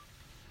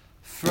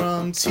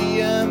From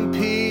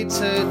TMP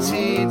to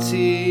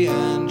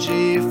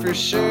TTNG, for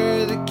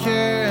sure the cure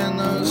and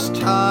those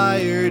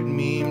tired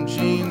meme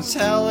jeans.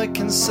 Hella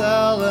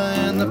Kinsella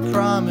and the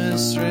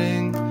promise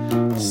ring.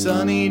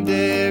 Sunny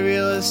day,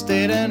 real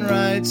estate and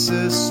rights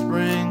this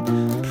spring.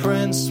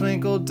 Prince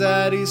Twinkle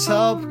daddies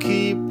help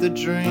keep the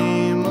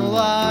dream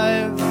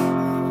alive.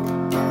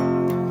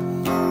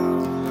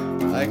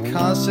 I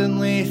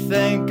constantly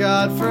thank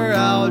God for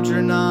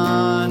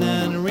Algernon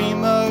and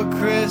Remo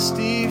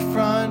Christie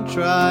front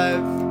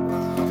drive.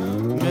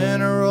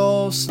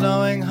 Mineral,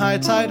 snowing, high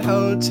tide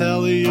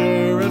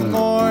hotelier and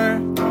more.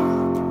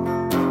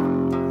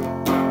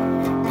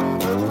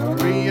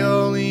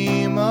 Rio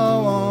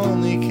Limo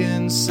only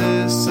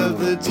consists of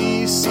the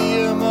DC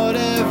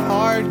emotive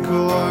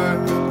hardcore.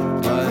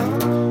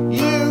 But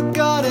you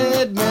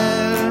gotta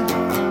admit,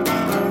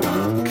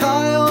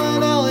 Kyle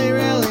and Ellie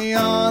really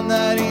on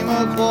that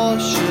emo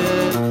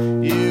bullshit.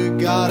 You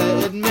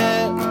gotta admit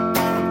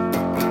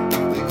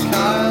that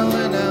Kyle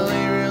and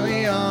Ellie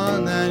really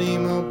on that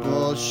emo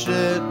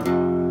bullshit.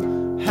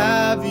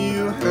 Have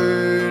you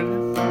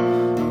heard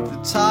the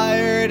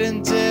tired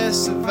and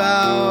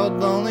disavowed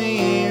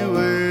lonely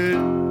word?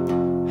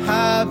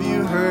 Have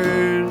you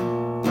heard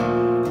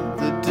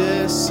the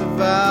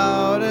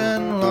disavowed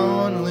and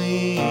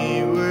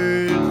lonely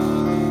word?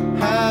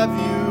 Have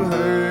you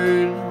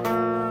heard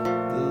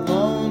the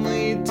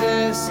lonely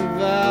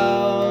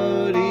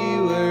disavowed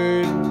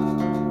word?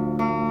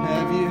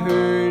 Have you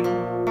heard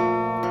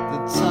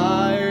the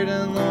tired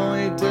and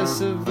lonely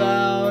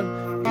disavowed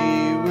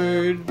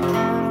word?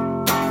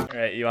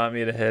 Alright, you want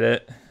me to hit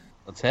it?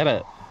 Let's hit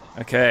it.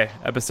 Okay,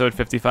 episode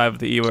 55 of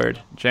the E-Word.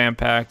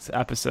 Jam-packed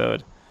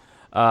episode.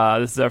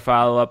 This is our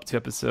follow-up to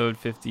episode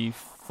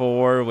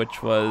 54,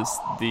 which was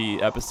the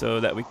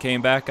episode that we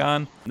came back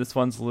on. This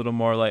one's a little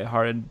more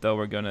lighthearted, though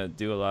we're going to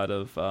do a lot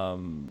of...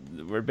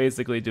 we're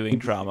basically doing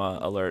drama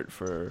alert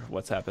for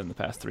what's happened the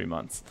past 3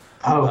 months.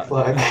 Oh,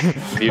 fuck.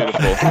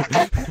 Beautiful.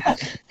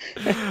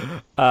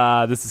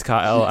 This is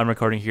Kyle. I'm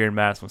recording here in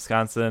Madison,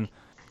 Wisconsin.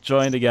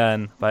 Joined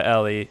again by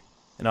Ellie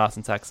in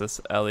Austin,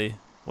 Texas. Ellie,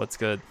 what's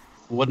good?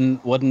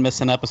 Wouldn't miss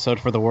an episode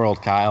for the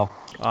world, Kyle.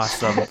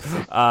 Awesome.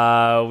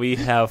 We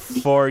have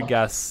 4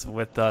 guests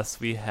with us.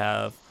 We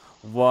have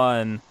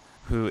one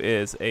who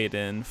is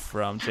Aidan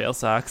from Jail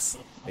Socks.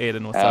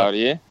 Aidan, what's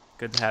Howdy. up?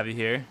 Good to have you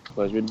here.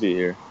 Pleasure to be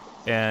here.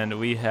 And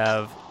we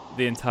have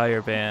the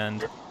entire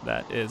band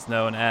that is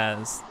known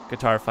as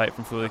Guitar Fight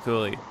from Fooly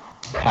Cooly.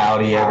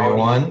 Howdy,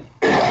 everyone.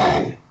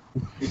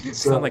 You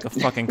sound like a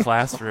fucking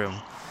classroom.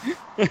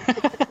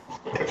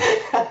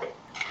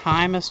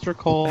 Hi, Mr.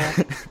 Cole.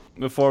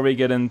 Before we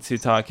get into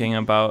talking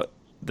about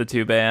the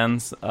 2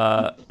 bands,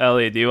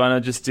 Ellie, do you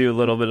want to just do a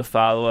little bit of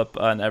follow-up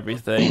on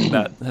everything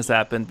that has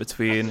happened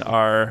between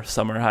our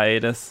summer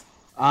hiatus?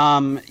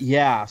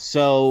 Yeah,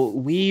 so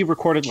we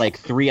recorded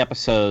 3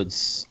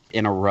 episodes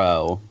in a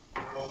row,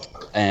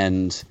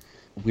 and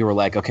we were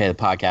like, okay, the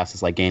podcast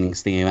is gaining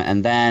steam,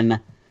 and then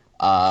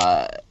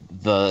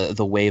the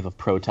wave of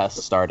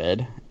protests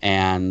started,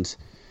 and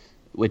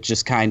which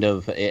just kind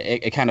of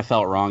it kind of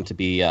felt wrong to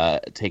be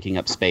taking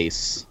up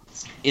space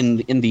in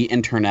the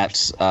internet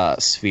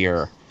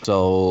sphere.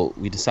 So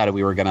we decided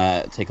we were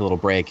gonna take a little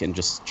break and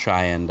just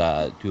try and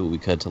do what we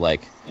could to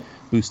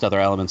boost other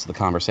elements of the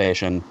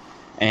conversation.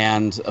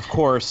 And of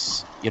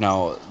course,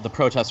 the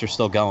protests are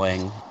still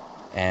going,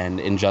 and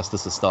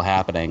injustice is still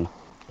happening.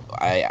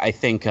 I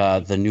think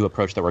the new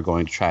approach that we're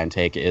going to try and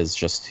take is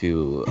just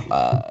to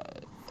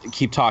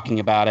keep talking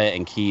about it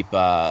and keep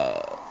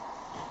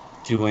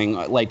doing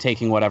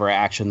taking whatever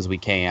actions we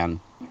can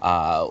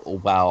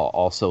while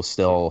also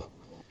still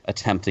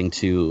attempting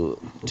to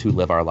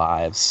live our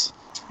lives.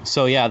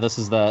 So yeah, this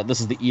is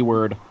the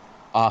E-Word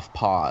off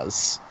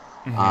pause.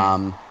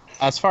 Mm-hmm.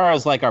 As far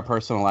as our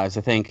personal lives,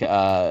 I think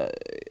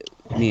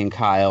me and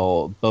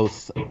Kyle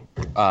both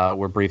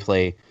were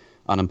briefly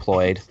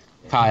unemployed.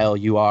 Kyle,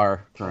 you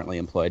are currently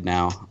employed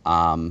now,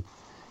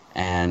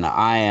 and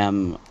I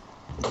am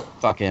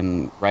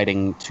fucking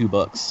writing 2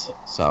 books.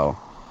 So,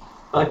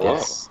 Fuck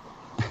yes.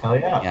 Hell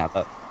yeah. Yeah,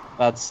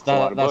 that's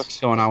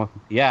what's going on.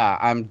 Yeah,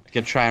 I'm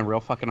gonna try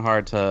real fucking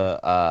hard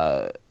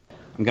to.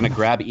 I'm gonna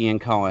grab Ian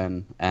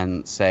Cohen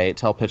and say,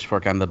 "Tell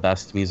Pitchfork I'm the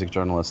best music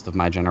journalist of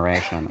my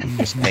generation, and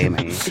just pay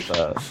me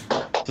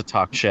to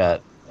talk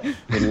shit."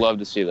 We'd love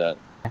to see that.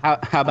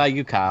 How about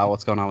you, Kyle?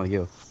 What's going on with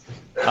you?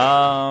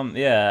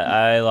 Yeah,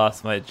 I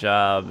lost my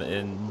job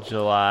in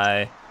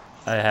July.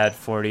 I had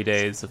 40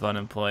 days of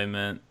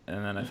unemployment,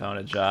 and then I found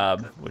a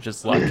job, which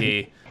is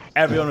lucky.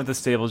 Everyone with a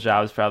stable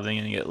job is probably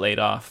going to get laid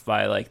off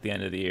by the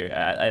end of the year.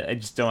 I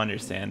just don't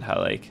understand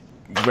how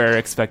we're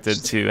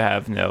expected to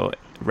have no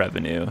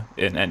revenue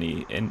in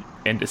any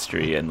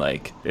industry and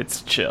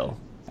it's chill.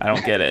 I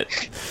don't get it.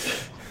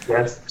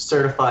 That's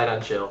certified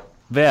on chill.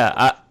 But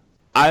yeah,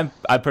 I'm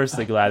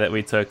personally glad that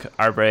we took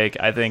our break.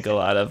 I think a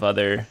lot of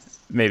other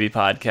maybe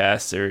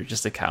podcasts or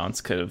just accounts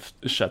could have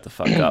shut the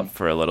fuck up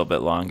for a little bit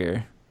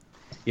longer.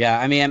 Yeah,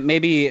 I mean,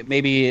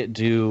 maybe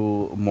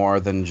do more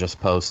than just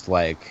post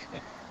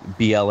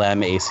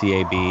BLM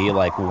ACAB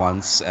like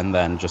once and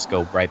then just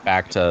go right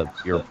back to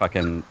your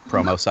fucking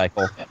promo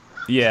cycle.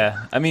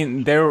 Yeah, I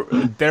mean there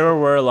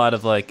were a lot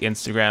of like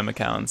Instagram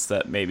accounts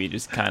that maybe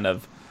just kind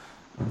of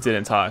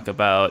didn't talk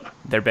about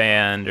their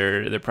band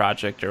or their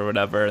project or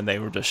whatever, and they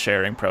were just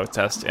sharing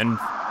protest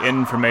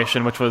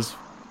information, which was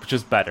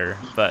better.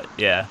 But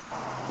yeah.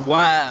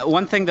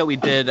 One thing that we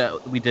did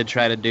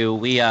try to do,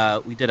 we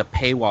did a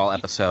paywall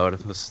episode.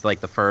 This is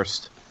like the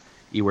first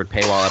E-word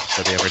paywall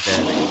episode we ever did.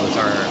 It was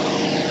our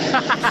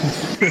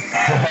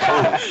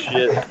Oh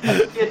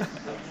shit!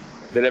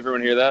 Did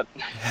everyone hear that?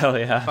 Hell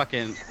yeah.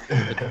 fucking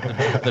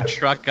the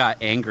truck got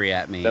angry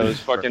at me. That was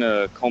fucking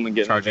Coleman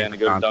getting a van to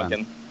go to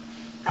Duncan.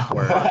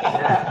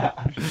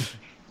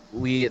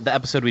 The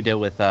episode we did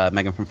with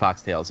Megan from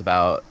Foxtails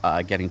about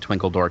getting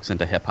Twinkle Dorks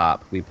into hip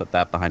hop. We put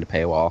that behind a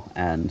paywall,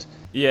 and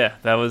yeah,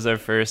 that was our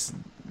first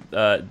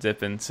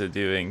dip into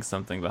doing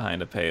something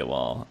behind a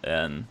paywall,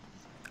 and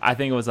I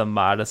think it was a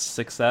modest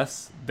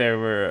success. We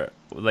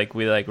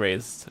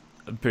raised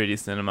a pretty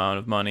decent amount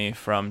of money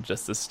from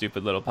just this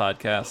stupid little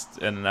podcast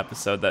and an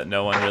episode that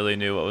no one really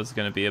knew what was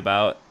going to be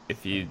about.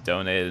 If you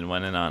donated and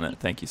went in on it,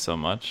 thank you so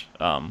much.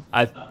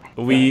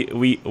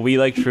 We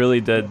like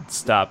truly did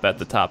stop at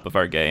the top of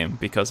our game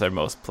because our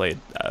most played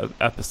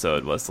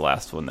episode was the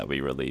last one that we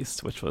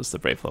released, which was the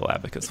Brave Little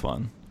Abacus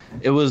one.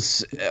 that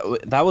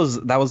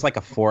was like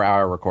a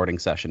 4-hour recording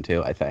session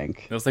too. I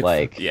think It was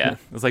like it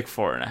was like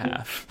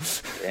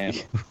 4.5.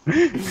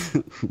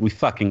 Damn. we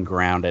fucking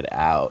ground it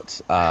out.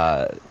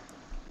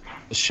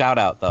 Shout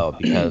out though,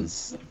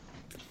 because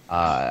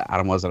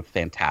Adam was a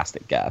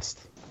fantastic guest,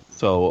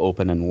 so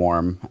open and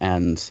warm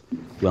and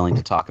willing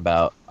to talk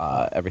about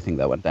everything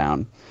that went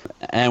down.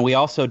 And we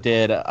also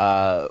did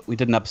an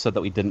episode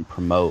that we didn't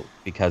promote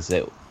because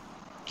it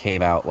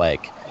came out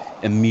like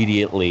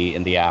immediately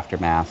in the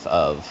aftermath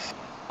of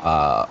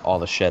all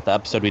the shit. The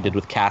episode we did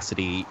with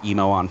Cassidy,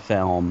 Emo on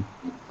Film,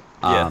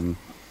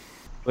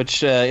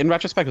 which in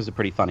retrospect was a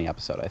pretty funny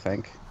episode. I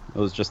think it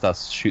was just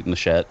us shooting the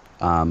shit.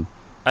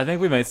 I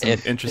think we made some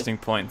interesting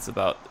points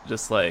about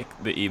just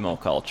like the emo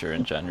culture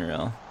in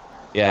general.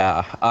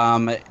 Yeah.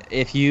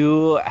 If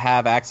you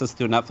have access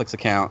to a Netflix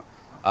account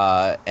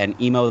and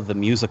Emo the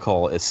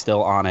Musical is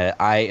still on it,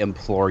 I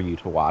implore you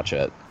to watch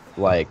it.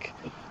 Like,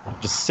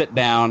 just sit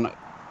down,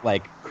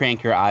 like,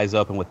 crank your eyes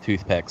open with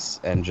toothpicks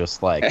and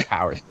just, like,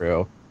 power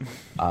through.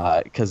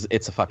 Because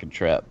it's a fucking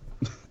trip.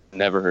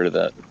 Never heard of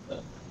that.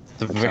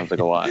 That sounds like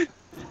a lot.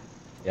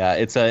 Yeah,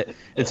 it's a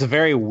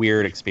very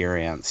weird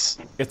experience.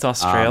 It's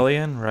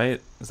Australian, right?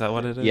 Is that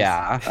what it is?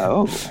 Yeah.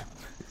 Oh.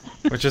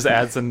 Which just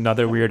adds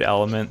another weird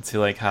element to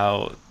like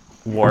how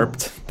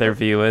warped their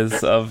view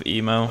is of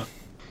emo.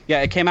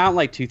 Yeah, it came out in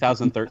like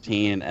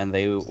 2013, and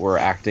they were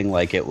acting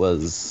like it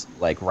was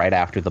like right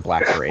after the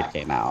Black Parade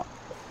came out.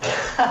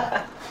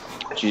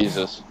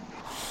 Jesus.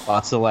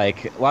 Lots of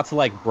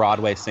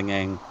Broadway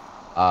singing.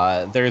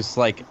 There's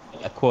like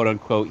a quote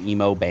unquote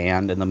emo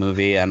band in the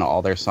movie, and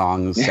all their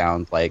songs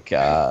sound like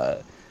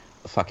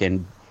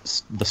fucking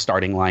the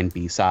starting line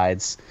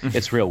B-sides.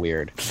 It's real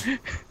weird.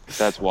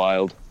 That's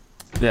wild.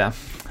 Yeah.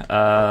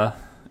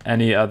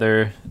 Any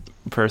other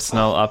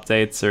personal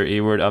updates or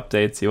E-word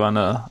updates you want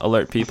to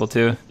alert people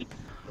to?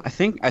 I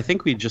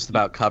think we just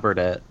about covered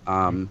it.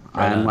 I'm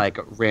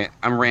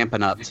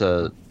ramping up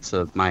to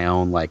my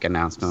own like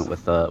announcement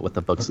with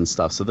the books and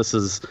stuff. So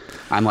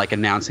I'm like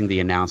announcing the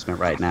announcement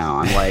right now.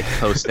 I'm like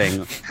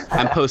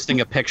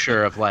posting a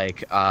picture of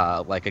like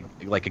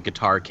a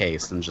guitar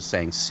case and just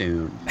saying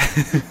soon.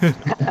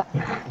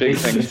 Big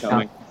things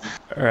coming.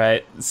 All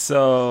right,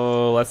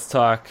 so let's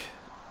talk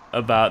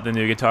about the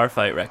new Guitar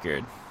Fight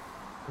record.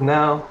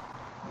 No.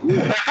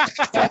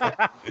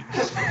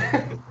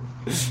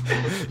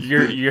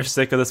 You're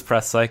sick of this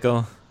press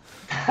cycle?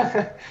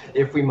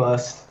 If we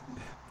must.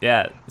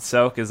 Yeah,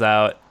 Soak is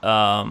out.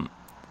 A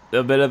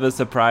bit of a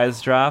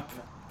surprise drop,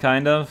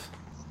 kind of.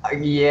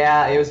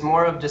 Yeah, it was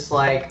more of just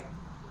like,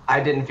 I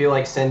didn't feel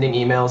like sending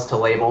emails to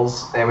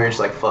labels, and we were just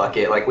like, fuck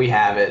it, like we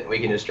have it, we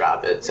can just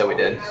drop it, so we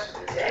did.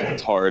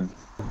 It's hard.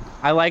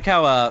 I like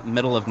how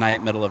Middle of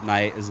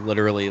Night is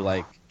literally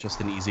like just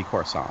an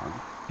easycore song.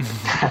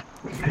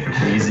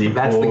 Easy.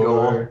 That's the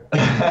goal.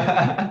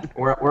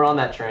 We're on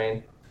that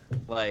train.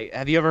 Like,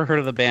 have you ever heard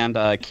of the band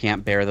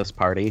Can't Bear This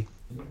Party?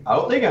 I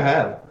don't think I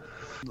have.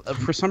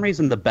 For some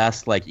reason, the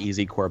best like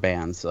easycore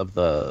bands of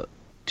the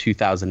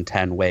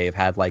 2010 wave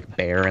had like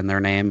bear in their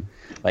name,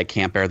 like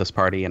Can't Bear This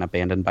Party and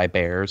Abandoned by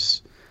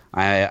Bears.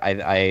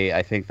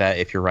 I think that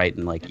if you're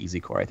writing like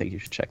easycore, I think you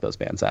should check those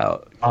bands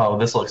out. Oh,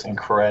 this looks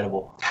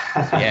incredible.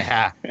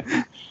 Yeah.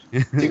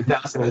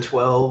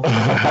 2012.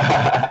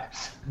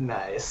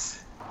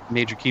 Nice.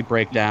 Major key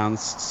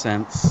breakdowns,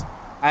 synths.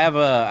 I have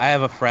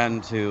a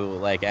friend who,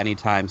 like,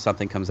 anytime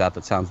something comes out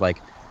that sounds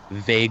like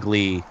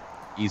vaguely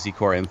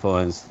easycore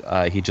influenced,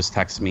 he just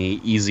texts me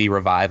Easy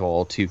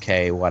Revival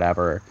 2K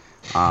whatever.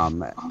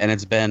 And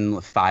it's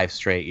been 5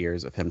 straight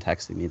years of him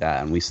texting me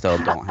that, and we still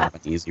don't have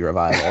an Easy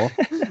Revival.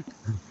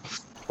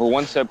 We're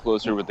one step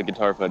closer with the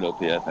Guitar Fight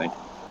LP, I think.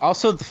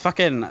 Also, the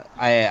fucking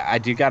I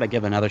do gotta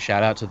give another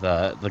shout out to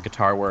the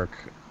guitar work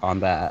on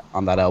that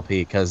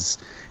LP because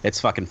it's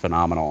fucking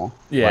phenomenal.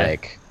 Yeah.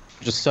 Like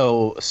just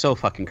so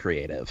fucking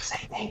creative.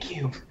 Say thank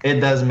you. It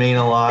does mean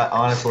a lot,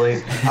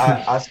 honestly.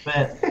 I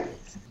spent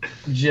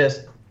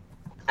just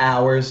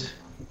hours,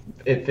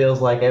 it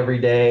feels like every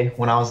day,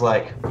 when I was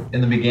like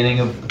in the beginning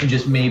of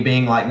just me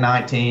being like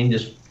 19,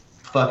 just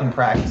fucking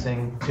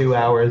practicing 2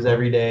 hours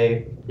every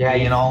day. Yeah,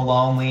 being all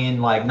lonely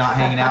and like not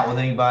hanging out with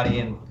anybody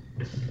and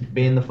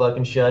being the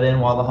fucking shut-in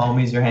while the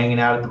homies are hanging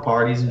out at the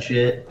parties and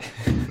shit.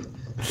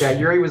 Yeah,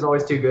 Yuri was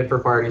always too good for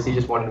parties. He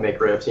just wanted to make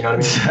riffs, you know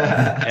what I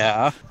mean?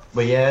 Yeah.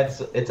 But yeah,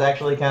 it's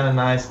actually kind of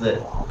nice that,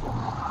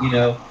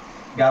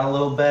 got a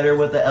little better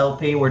with the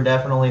LP. We're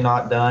definitely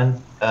not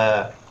done.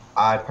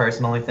 I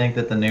personally think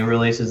that the new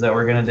releases that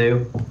we're going to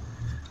do,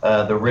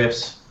 the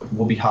riffs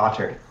will be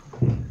hotter.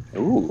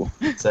 Ooh.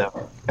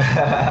 So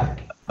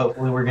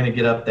hopefully we're going to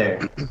get up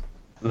there.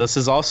 This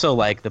is also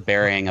like the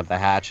burying of the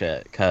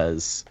hatchet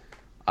because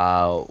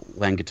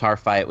when Guitar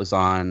Fight was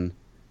on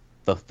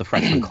the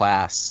freshman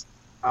class,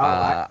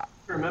 I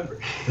remember.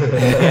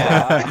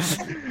 yeah.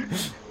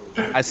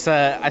 I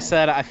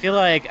said I feel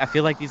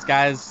like these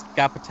guys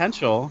got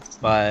potential,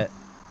 but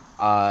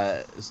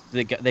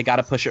they got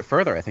to push it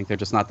further. I think they're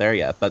just not there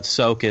yet. But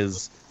Soak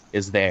is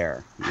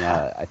there.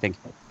 Yeah, I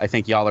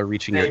think y'all are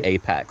reaching your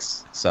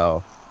apex.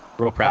 So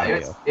real proud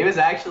of you. It was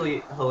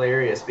actually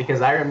hilarious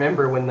because I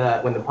remember when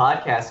the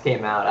podcast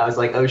came out, I was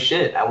like, oh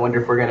shit, I wonder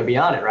if we're gonna be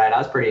on it, right? I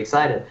was pretty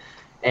excited,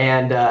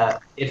 and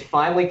it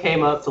finally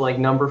came up to like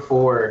number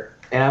 4.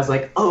 And I was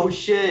like, oh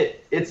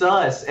shit, it's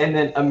us. And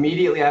then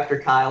immediately after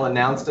Kyle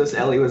announced us,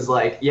 Ellie was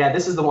like, yeah,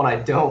 this is the one I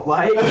don't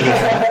like.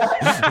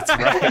 That's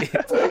right.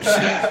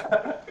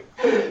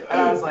 And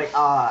I was like,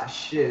 ah,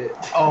 shit.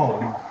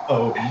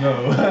 Oh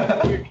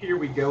no. Here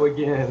we go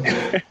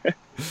again.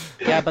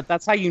 Yeah, but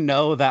that's how you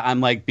know that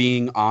I'm like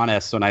being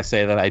honest when I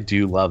say that I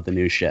do love the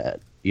new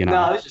shit. You know?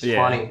 No, it was just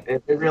funny.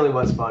 It really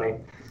was funny.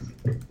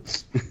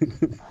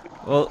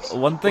 Well,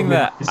 one thing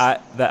that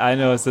I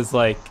noticed is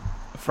like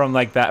from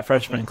like that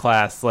freshman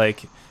class,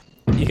 like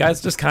you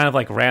guys just kind of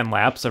like ran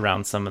laps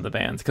around some of the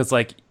bands because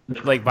by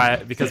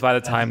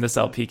the time this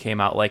LP came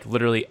out, like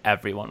literally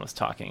everyone was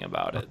talking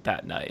about it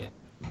that night.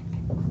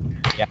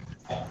 Yeah.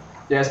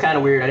 Yeah, it's kind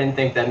of weird. I didn't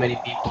think that many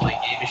people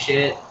like gave a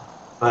shit,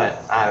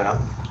 but I don't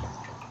know.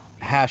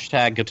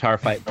 Hashtag Guitar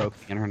Fight broke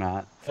the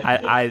internet.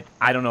 I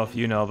don't know if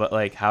you know, but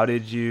like, how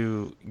did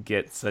you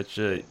get such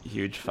a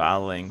huge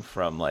following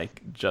from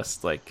like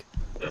just like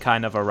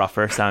kind of a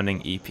rougher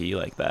sounding EP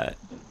like that?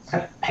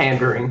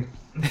 Pandering.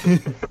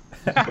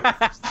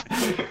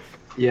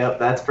 Yep,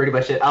 that's pretty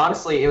much it.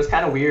 Honestly, it was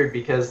kind of weird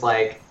because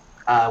like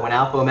when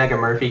Alpha Omega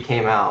Murphy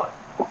came out,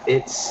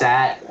 it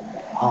sat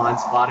on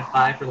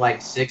Spotify for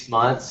like 6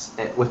 months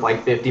with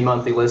like 50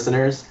 monthly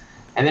listeners,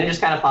 and then it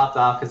just kind of popped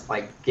off because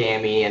like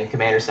Gammy and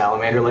Commander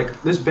Salamander like,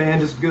 this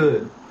band is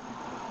good.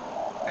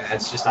 And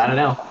it's just, I don't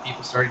know,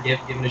 people started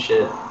giving a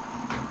shit.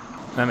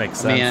 That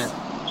makes sense.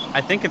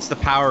 I think it's the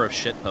power of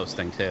shit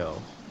posting too.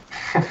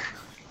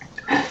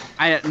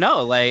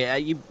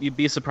 You'd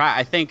be surprised.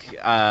 I think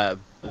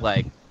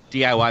like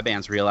DIY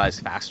bands realize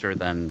faster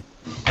than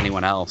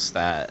anyone else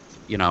that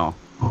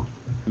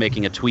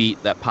making a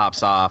tweet that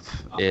pops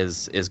off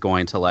is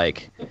going to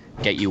like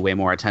get you way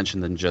more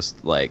attention than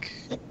just like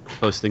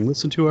posting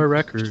listen to our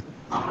record.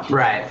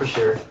 Right, for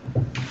sure.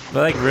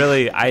 But like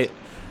really, I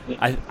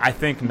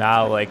think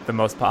now like the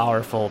most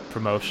powerful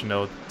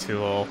promotional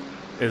tool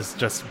is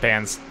just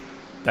bands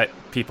that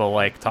people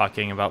like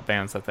talking about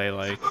bands that they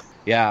like.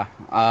 Yeah,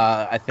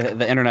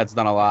 the internet's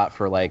done a lot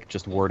for like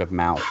just word of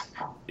mouth.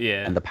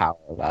 Yeah, and the power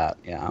of that.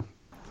 Yeah.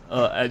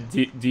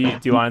 Do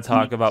you want to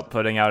talk about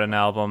putting out an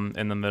album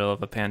in the middle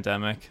of a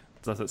pandemic?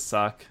 Does it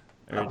suck,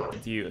 or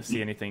do you see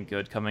anything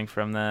good coming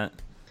from that?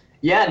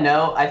 Yeah,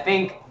 no, I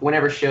think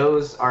whenever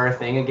shows are a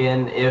thing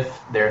again, if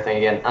they're a thing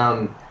again, I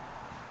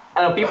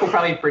don't know, people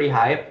probably pretty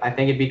hype. I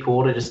think it'd be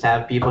cool to just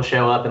have people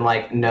show up and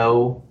like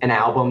know an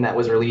album that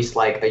was released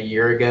like a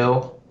year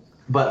ago,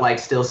 but like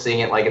still sing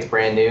it like it's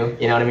brand new.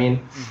 You know what I mean?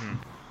 Mm-hmm.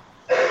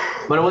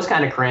 But it was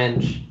kind of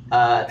cringe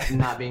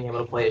not being able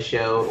to play a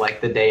show like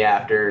the day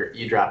after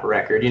you drop a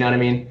record. You know what I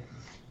mean?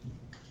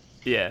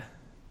 Yeah.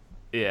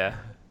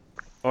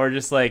 Or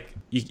just like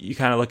you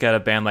kind of look at a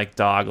band like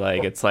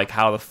Dogleg. It's like,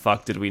 how the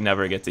fuck did we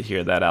never get to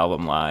hear that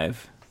album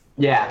live?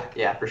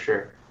 Yeah, for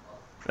sure.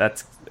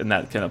 And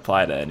that can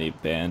apply to any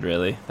band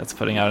really that's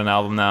putting out an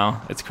album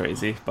now. It's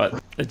crazy, but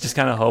I just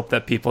kind of hope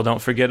that people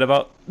don't forget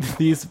about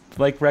these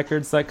like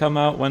records that come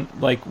out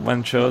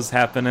when shows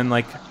happen in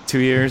like 2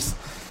 years.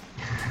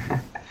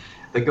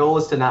 The goal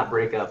is to not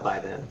break up by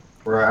then.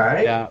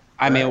 Right. Yeah.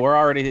 I mean, we're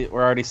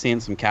already seeing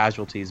some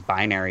casualties.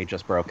 Binary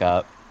just broke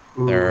up.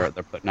 Ooh. They're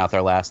putting out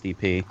their last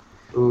EP.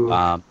 Ooh.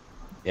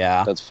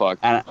 Yeah. That's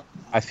fucked. And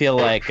I feel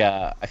like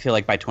by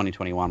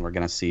 2021 we're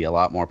gonna see a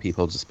lot more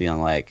people just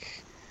being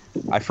like,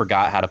 I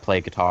forgot how to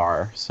play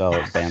guitar, so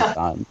band's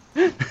done.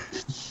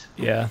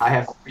 Yeah. I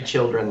have 3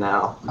 children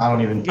now. I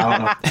don't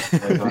know.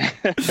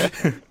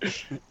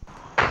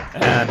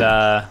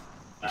 And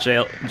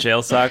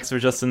Jail Socks were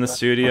just in the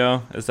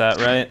studio. Is that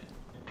right?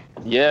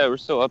 Yeah, we're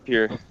still up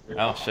here,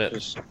 Oh shit.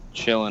 just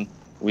chilling.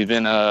 We've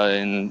been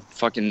in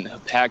fucking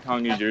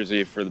Packong, New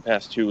Jersey for the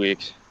past 2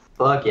 weeks.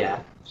 Fuck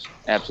yeah.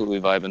 Absolutely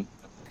vibing,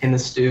 In the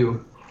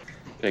stew.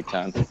 big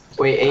time.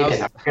 Wait,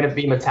 Aidan, are gonna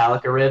be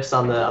Metallica riffs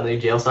on the new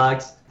Jail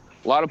Socks?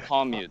 A lot of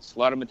palm mutes, a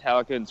lot of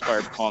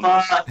Metallica-inspired palm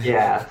mutes. Fuck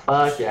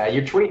yeah.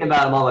 You're tweeting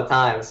about them all the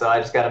time, so I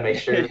just gotta make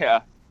sure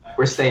Yeah.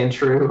 we're staying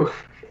true.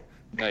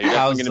 No, you're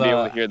definitely going to be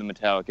able to hear the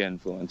Metallica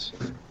influence.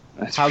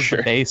 That's How's for sure.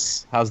 the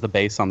bass? How's the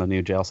bass on the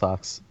new Jail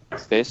Socks?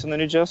 Bass on the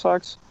new Jail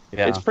Socks?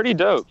 Yeah. It's pretty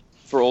dope.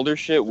 For older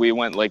shit, we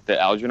went like the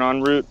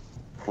Algernon route,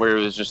 where it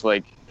was just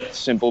like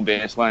simple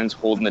bass lines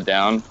holding it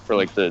down for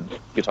like the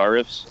guitar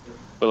riffs.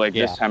 But like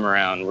this time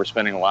around, we're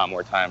spending a lot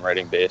more time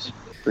writing bass.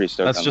 Pretty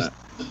stoked on that.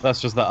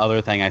 That's just the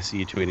other thing I see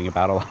you tweeting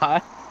about a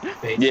lot.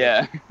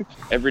 Yeah.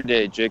 Every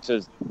day, Jake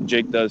does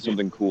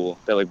something cool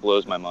that like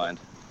blows my mind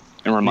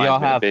and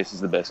reminds me that bass is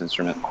the best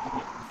instrument.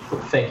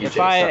 Thank you,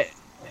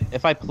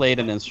 If I played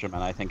an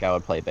instrument, I think I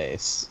would play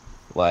bass.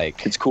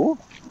 Like, It's cool.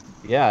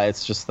 yeah,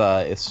 it's just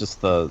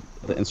the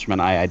instrument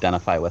I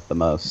identify with the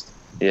most.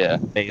 Yeah.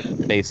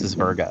 Bass is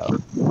Virgo.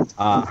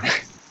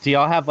 Do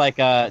y'all have like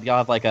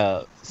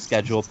a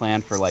schedule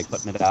plan for like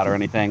putting it out or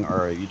anything,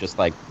 or are you just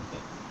like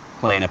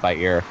playing it by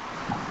ear?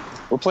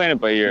 We're playing it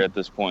by ear at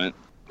this point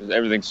because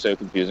everything's so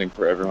confusing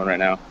for everyone right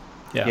now.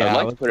 Yeah. Yeah. I'd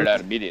like to put it out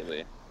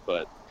immediately,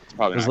 but it's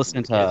probably I was not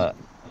listening gonna be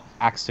the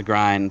to Axe to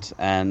Grind,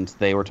 and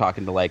they were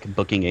talking to like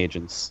booking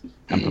agents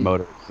and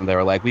promoters, and they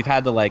were like, we've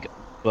had to like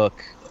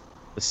book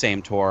the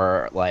same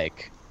tour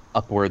like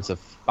upwards of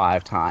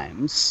 5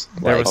 times.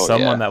 There Like, was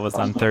someone yeah. that was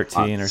on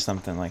 13 or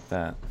something like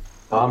that.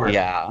 Bummer.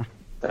 yeah,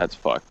 That's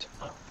fucked.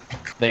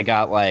 they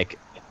got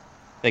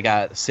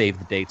save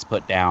the dates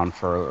put down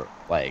for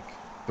like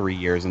 3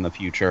 years in the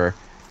future,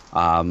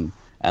 and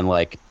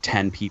like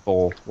 10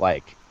 people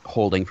like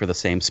holding for the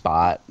same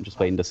spot, just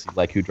waiting to see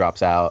like who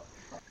drops out.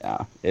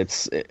 Yeah,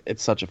 it's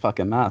such a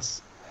fucking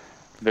mess.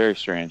 Very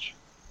strange.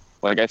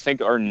 Like, I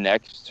think our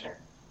next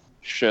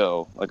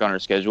show, like on our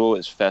schedule,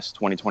 is Fest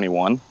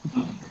 2021.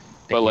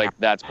 But like,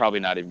 that's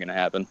probably not even gonna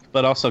happen.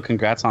 But also,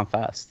 congrats on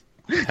Fest.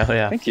 Hell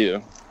yeah. Thank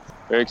you.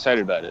 Very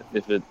excited about it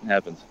if it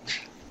happens.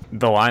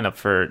 The lineup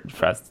for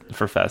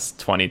Fest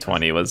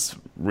 2020 was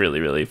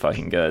really, really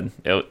fucking good.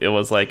 It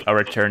was like a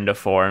return to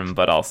form,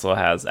 but also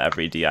has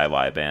every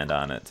DIY band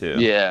on it too.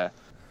 Yeah.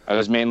 I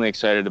was mainly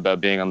excited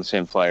about being on the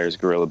same flyer as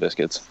Gorilla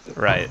Biscuits.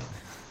 Right.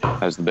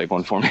 That was the big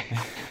one for me.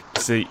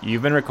 So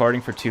you've been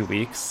recording for 2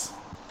 weeks?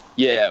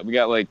 Yeah, we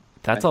got like...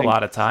 That's I a think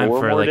lot of time 4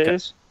 for more like...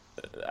 days.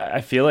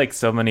 I feel like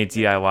so many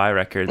DIY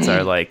records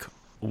are like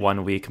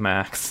 1 week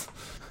max.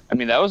 I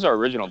mean, that was our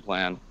original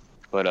plan,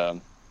 but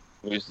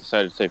we just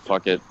decided to say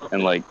fuck it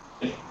and like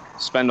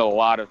spend a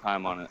lot of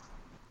time on it.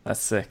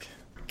 That's sick.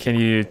 Can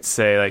you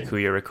say like who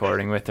you're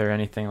recording with or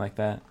anything like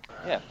that?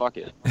 Yeah, fuck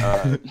it.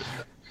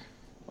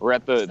 We're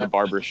at the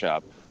barber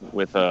shop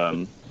with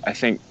I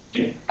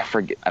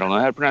forget, I don't know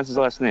how to pronounce his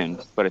last name,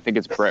 but I think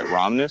it's Brett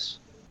Romness.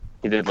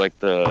 He did like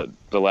the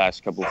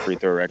last couple Free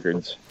Throw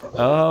records.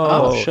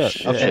 Oh,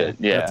 shit. Okay.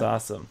 Yeah. That's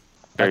awesome.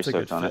 Very That's a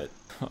good stoked on fit.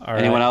 it. All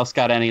Anyone right. else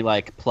got any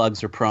like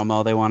plugs or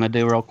promo they want to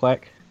do real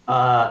quick?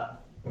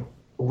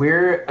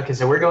 We're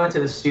going to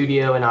the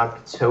studio in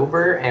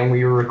October, and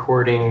we were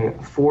recording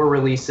 4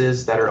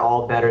 releases that are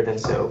all better than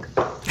Soak.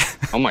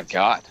 Oh my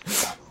god.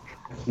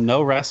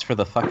 No rest for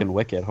the fucking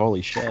wicked.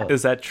 Holy shit.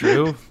 Is that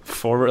true?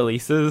 4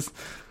 releases?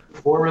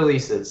 4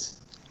 releases.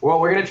 Well,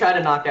 we're gonna try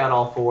to knock out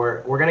all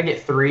 4. We're gonna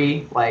get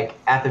 3, like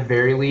at the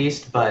very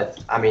least,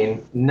 but I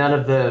mean, none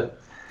of the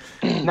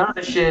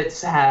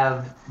shits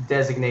have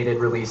designated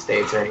release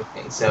dates or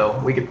anything. So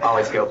we could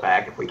always go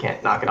back if we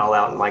can't knock it all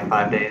out in like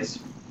 5 days.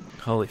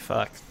 Holy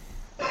fuck.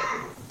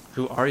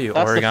 Who are you,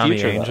 That's the Origami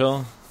future, though.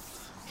 Angel?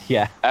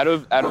 Yeah. Out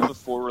of the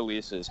 4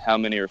 releases, how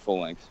many are full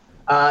length?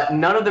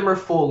 None of them are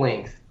full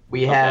length.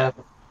 We have.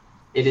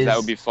 It is. That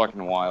would be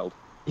fucking wild.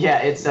 Yeah,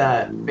 it's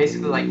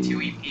basically like 2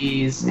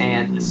 EPs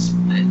and a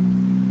split,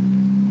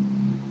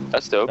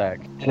 That's dope.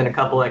 and then a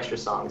couple extra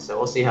songs. So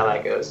we'll see how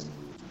that goes.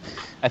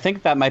 I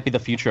think that might be the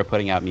future of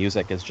putting out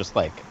music, is just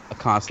like a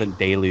constant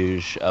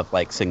deluge of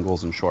like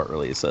singles and short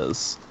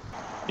releases.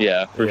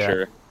 Yeah, for Yeah.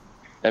 sure.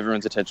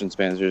 Everyone's attention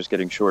spans are just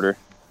getting shorter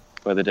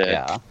by the day.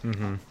 Yeah.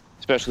 Mm-hmm.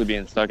 Especially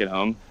being stuck at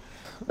home.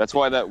 That's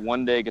why that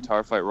one-day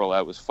Guitar Fight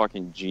rollout was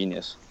fucking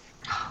genius.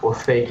 Well,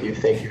 thank you,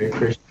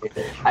 appreciate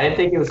it. I didn't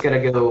think it was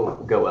gonna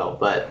go well,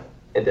 but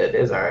it did.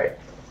 It was all right.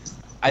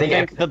 I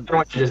think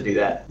everyone should just do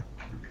that.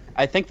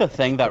 I think the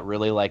thing that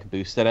really like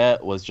boosted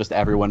it was just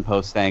everyone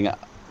posting,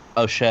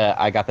 "Oh shit,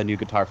 I got the new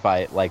Guitar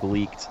Fight like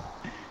leaked,"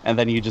 and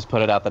then you just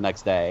put it out the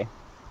next day.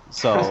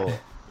 So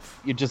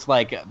you just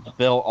like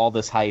build all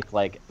this hype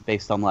like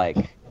based on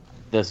like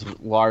this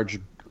large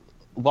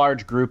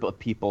group of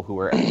people who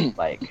were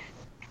like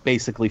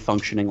basically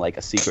functioning like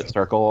a secret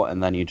circle,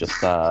 and then you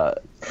just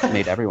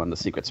made everyone the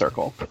secret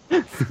circle.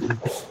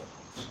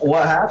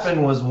 What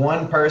happened was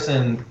one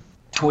person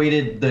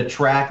tweeted the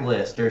track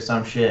list or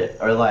some shit,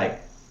 or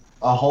like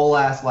a whole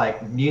ass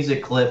like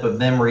music clip of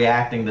them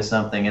reacting to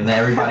something, and then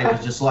everybody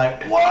was just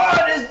like,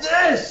 "What is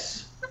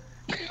this?"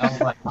 I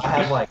was like, "I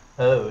have like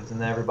codes," and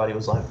then everybody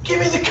was like, "Give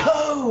me the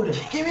code!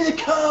 Give me the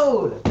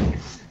code!"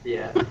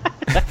 Yeah.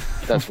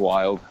 That's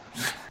wild.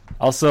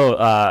 Also,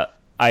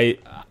 I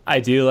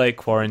do like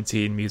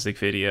quarantine music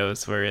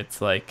videos where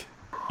it's like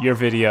your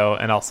video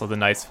and also the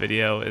nice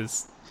video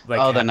is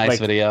like the nice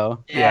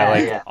video.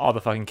 Yeah, all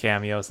the fucking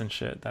cameos and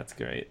shit. That's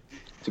great.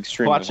 It's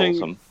extremely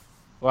wholesome.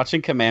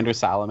 Watching Commander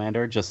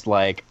Salamander just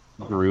like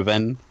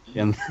grooving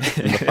in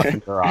the fucking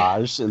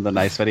garage in the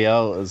nice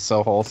video is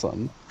so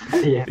wholesome.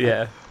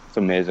 Yeah. It's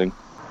amazing.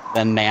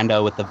 Then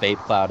Nando with the vape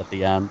cloud at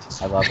the end.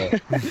 I love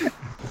it.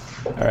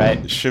 All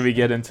right, should we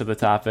get into the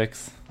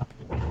topics?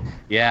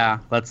 Yeah,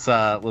 let's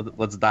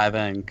dive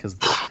in, because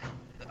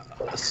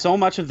so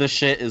much of this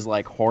shit is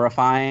like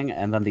horrifying,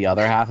 and then the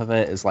other half of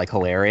it is like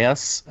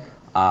hilarious.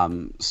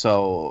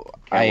 So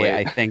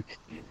I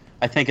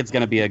think it's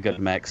gonna be a good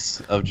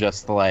mix of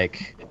just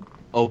like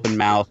open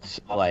mouth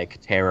like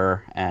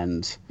terror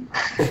and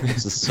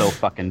this is so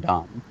fucking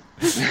dumb.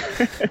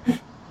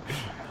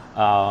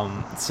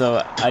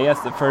 So I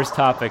guess the first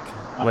topic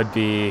would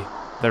be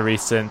the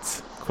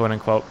recent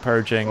quote-unquote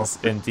purgings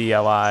in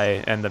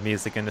DLI and the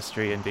music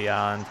industry and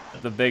beyond.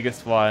 The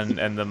biggest one,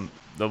 and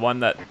the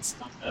one that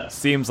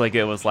seems like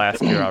it was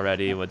last year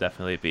already, would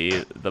definitely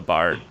be the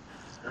Bart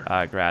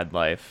grad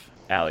life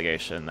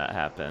allegation that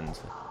happened.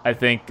 I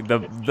think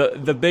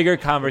the bigger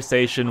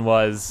conversation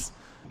was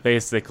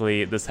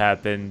basically this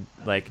happened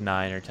like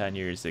 9 or 10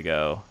 years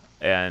ago,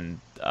 and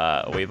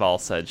we've all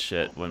said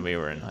shit when we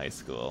were in high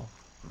school.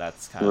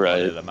 That's kind of what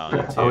it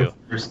amounted to.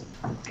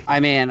 I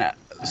mean,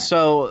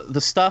 so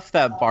the stuff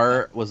that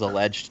Bart was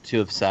alleged to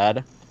have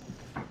said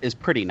is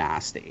pretty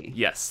nasty.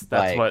 Yes,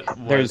 that's like,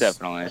 what. There's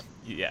definitely.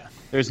 Yeah.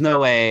 There's no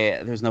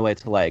way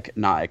to like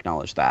not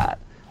acknowledge that.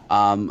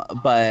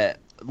 But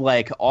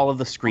like all of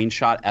the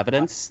screenshot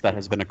evidence that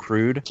has been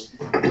accrued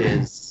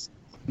is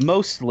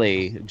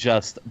mostly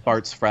just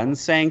Bart's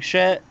friends saying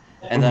shit,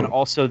 and then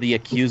also the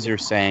accuser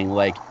saying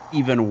like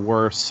even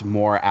worse,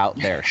 more out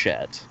there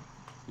shit.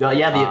 Well,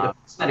 yeah, the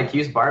person that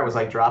accused Bart was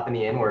like dropping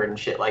the N-word and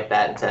shit like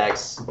that in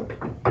text.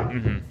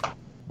 Mm-hmm.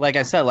 Like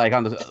I said, like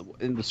in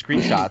the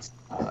screenshots,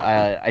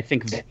 I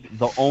think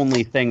the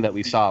only thing that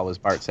we saw was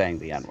Bart saying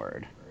the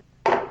N-word.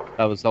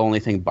 That was the only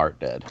thing Bart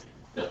did,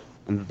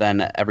 and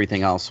then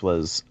everything else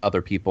was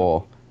other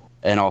people,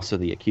 and also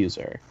the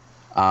accuser.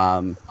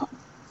 And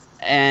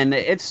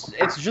it's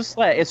just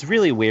like it's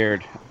really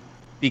weird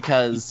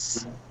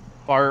because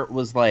Bart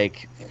was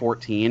like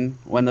 14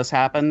 when this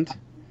happened,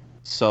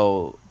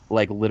 so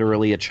like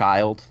literally a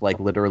child, like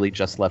literally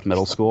just left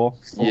middle school.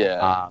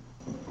 Yeah.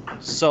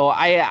 So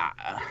I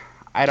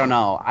don't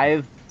know.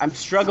 I'm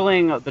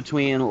struggling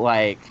between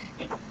like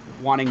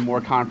wanting more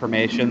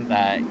confirmation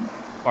that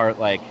Bart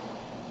like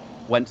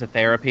went to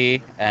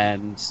therapy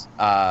and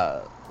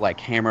like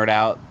hammered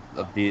out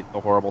the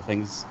horrible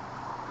things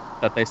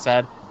that they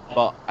said,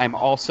 but I'm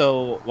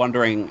also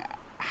wondering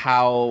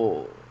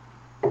how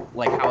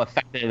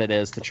effective it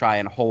is to try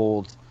and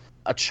hold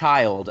a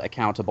child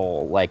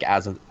accountable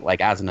as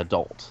an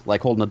adult,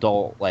 like hold an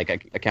adult like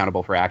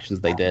accountable for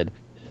actions they did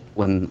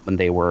when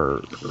they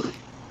were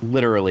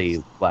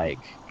literally like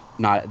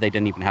they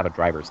didn't even have a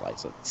driver's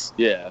license.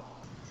 Yeah.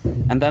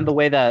 And then the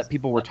way that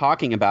people were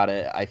talking about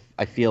it,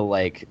 I feel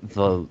like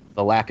the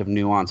lack of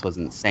nuance was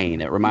insane.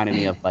 It reminded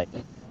me of like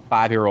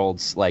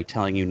 5-year-olds like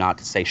telling you not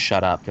to say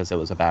shut up because it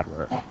was a bad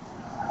word.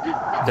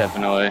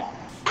 Definitely.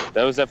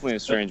 That was definitely a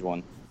strange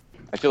one.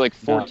 I feel like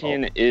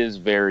 14 is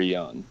very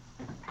young.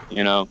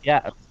 You know?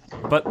 Yeah.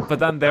 But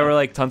then there were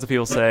like tons of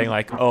people saying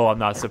like, "Oh, I'm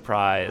not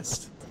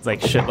surprised."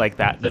 Like shit like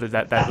that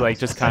like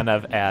just kind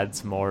of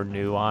adds more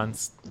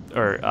nuance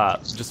or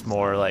just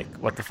more like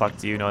what the fuck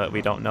do you know that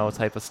we don't know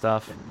type of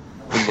stuff.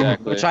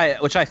 Exactly.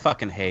 Which I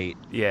fucking hate.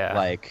 Yeah.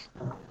 Like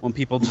when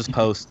people just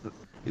post.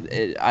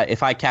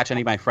 If I catch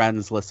any of my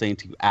friends listening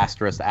to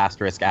asterisk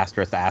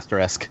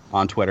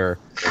on Twitter,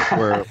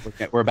 we're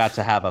about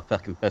to have a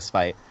fucking fist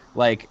fight.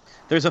 Like,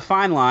 there's a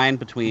fine line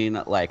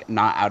between like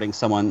not outing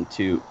someone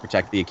to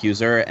protect the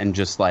accuser and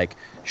just like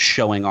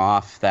showing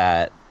off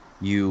that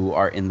you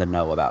are in the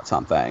know about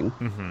something.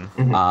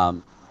 Mm-hmm.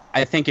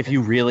 I think if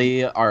you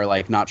really are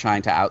like not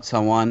trying to out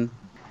someone,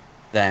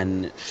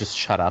 then just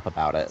shut up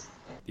about it.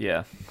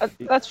 Yeah,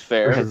 that's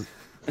fair.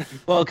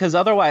 Because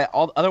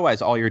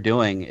otherwise all you're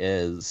doing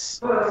is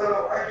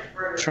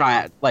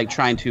trying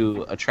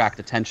to attract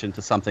attention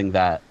to something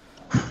that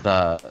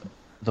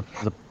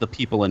the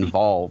people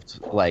involved,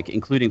 like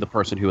including the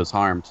person who was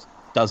harmed,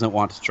 doesn't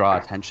want to draw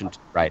attention to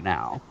right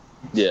now.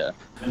 Yeah.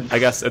 I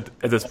guess at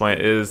this point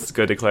it is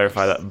good to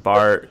clarify that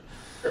Bart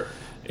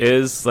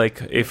is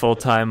like a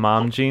full-time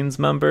Mom Jeans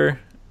member,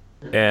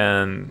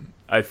 and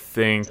I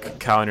think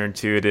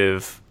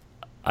counterintuitive,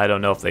 I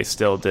don't know if they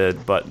still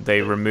did, but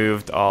they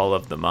removed all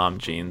of the Mom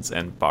Jeans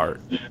and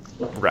Bart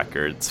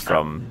records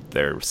from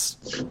their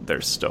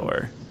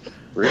store.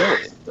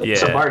 Really? Yeah.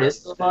 So Bart is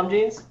still Mom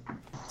Jeans?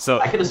 So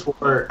I could have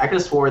swore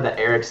that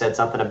Eric said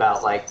something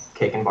about like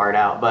kicking Bart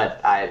out, but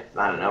I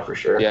don't know for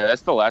sure. Yeah,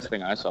 that's the last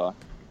thing I saw.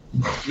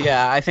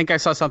 Yeah, I think I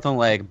saw something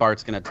like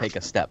Bart's gonna take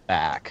a step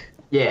back.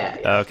 Yeah.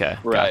 okay,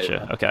 Right.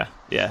 gotcha. Okay,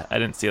 yeah, I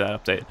didn't see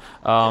that update.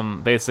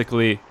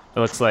 Basically, it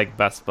looks like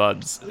Best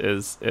Buds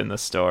is in the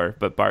store,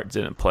 but Bart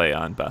didn't play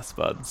on Best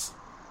Buds.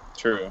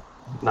 True.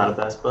 Not a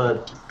best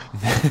bud.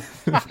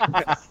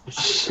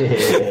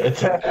 Shit.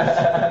 Sorry,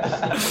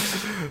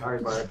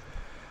 Bart.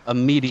 A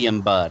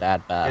medium bud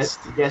at best.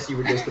 Guess you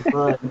were just a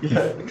bud.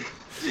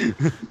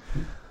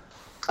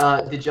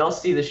 Did y'all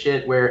see the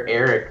shit where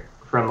Eric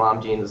from Mom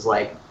Jeans is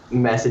like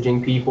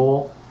messaging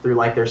people through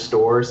like their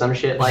store or some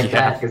shit like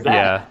that? Because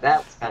that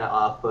was kind of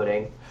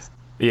off-putting.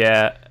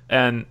 Yeah,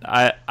 and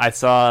I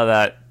saw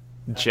that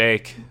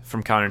Jake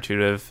from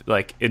Counterintuitive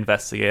like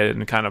investigated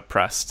and kind of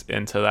pressed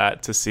into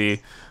that to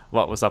see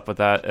what was up with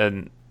that,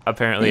 and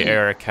apparently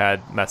Eric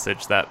had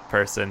messaged that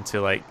person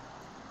to like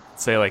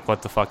say like,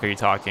 what the fuck are you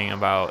talking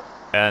about?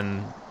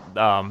 And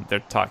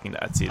they're talking to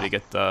Etsy to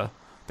get the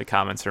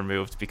comments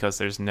removed because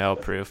there's no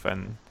proof,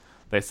 and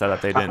they said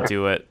that they didn't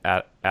do it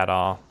at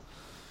all.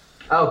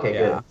 Okay,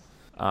 good.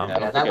 I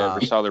don't think I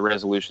ever saw the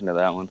resolution to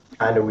that one.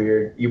 Kind of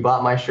weird. You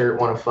bought my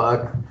shirt, want to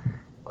fuck?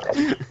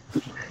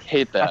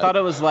 Hate that. I thought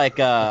it was like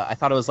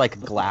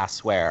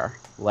glassware,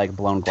 like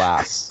blown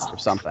glass or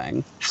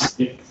something.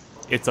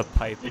 It's a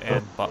pipe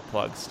and butt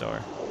plug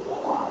store.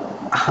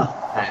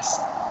 Nice.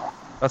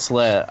 That's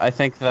lit. I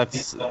think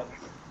that's.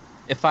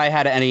 If I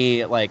had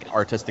any like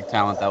artistic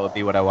talent, that would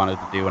be what I wanted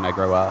to do when I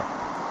grow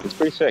up. It's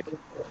pretty sick.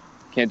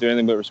 Can't do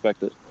anything but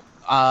respect it.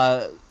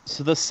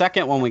 So the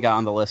second one we got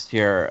on the list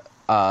here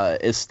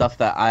is stuff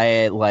that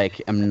I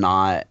like am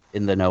not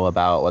in the know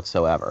about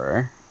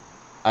whatsoever.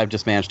 I've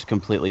just managed to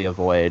completely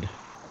avoid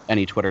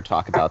any Twitter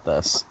talk about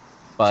this.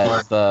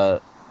 But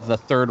the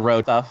third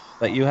row stuff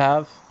that you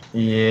have.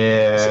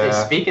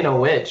 Yeah. Speaking of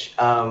which,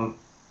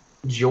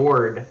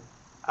 Jord,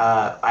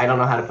 I don't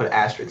know how to put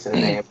asterisks in the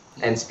name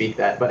and speak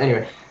that, but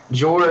anyway,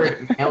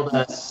 Jord mailed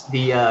us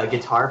the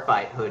guitar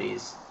fight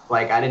hoodies.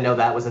 Like, I didn't know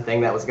that was a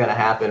thing that was going to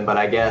happen, but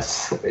I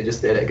guess they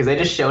just did it. Because they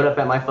just showed up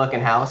at my fucking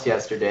house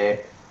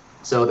yesterday,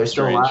 so they're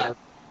still alive.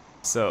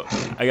 So,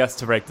 I guess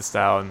to break this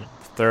down,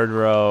 third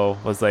row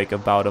was like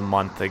about a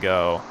month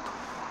ago,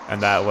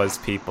 and that was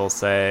people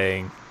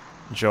saying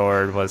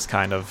Jord was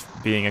kind of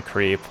being a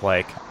creep,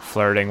 like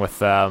flirting with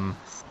them,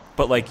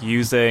 but like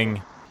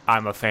using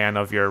 "I'm a fan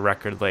of your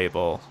record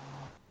label"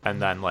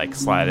 and then like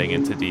sliding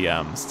into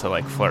DMs to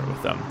like flirt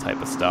with them type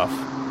of stuff.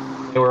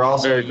 They were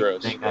also Very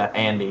gross. using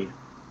Andy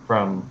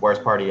from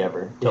Worst Party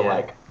Ever to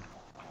like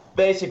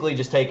basically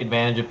just take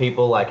advantage of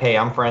people. Like, hey,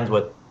 I'm friends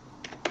with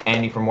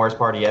Andy from Worst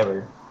Party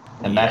Ever,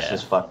 and that's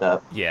just fucked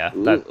up. Yeah,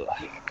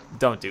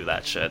 don't do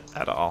that shit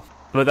at all.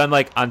 But then,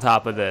 like, on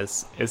top of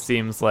this, it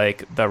seems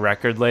like the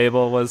record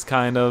label was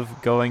kind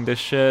of going to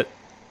shit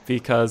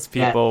because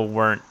people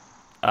weren't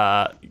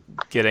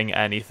getting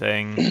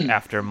anything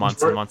after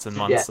months and months and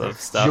months of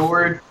stuff.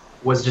 Jord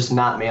was just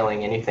not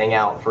mailing anything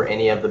out for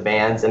any of the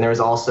bands, and there was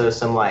also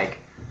some, like,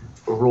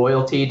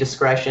 royalty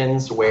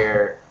discretions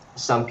where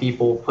some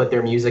people put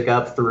their music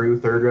up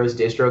through Third Row's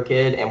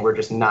DistroKid and were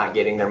just not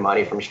getting their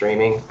money from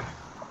streaming.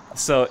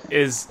 So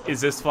is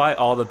this why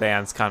all the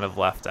bands kind of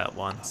left at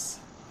once?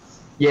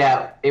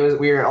 Yeah, it was.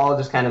 We were all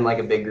just kind of like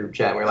a big group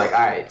chat. And we were like, all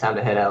right, time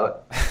to head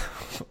out.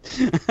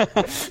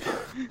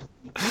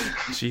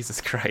 Jesus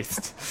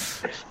Christ.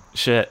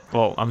 Shit.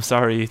 Well, I'm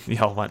sorry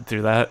y'all went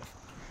through that.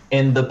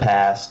 In the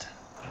past.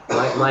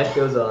 Life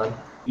goes on.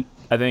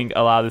 I think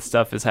a lot of this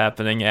stuff is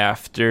happening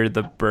after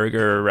the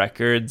Burger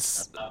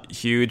Records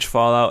huge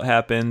fallout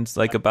happened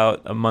like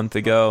about a month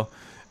ago,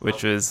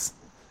 which was,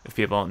 if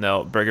people don't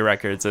know, Burger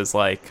Records is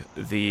like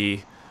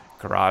the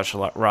garage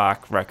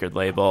rock record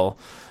label,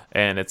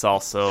 and it's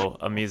also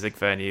a music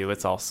venue.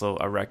 It's also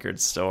a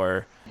record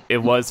store. It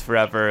was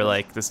forever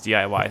like this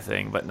DIY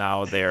thing, but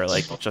now they're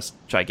like just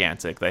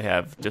gigantic. They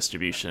have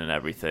distribution and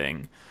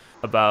everything.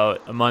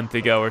 About a month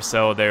ago or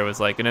so, there was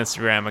like an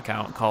Instagram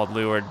account called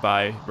Lured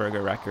by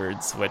Burger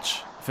Records, which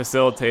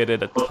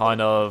facilitated a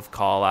ton of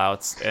call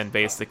outs, and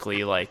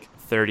basically like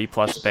 30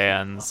 plus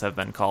bands have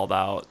been called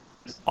out.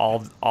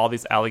 All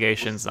these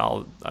allegations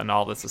and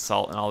all this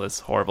assault and all this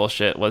horrible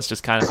shit was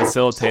just kind of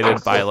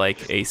facilitated by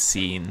like a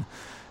scene,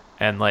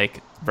 and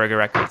like Burger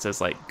Records is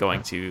like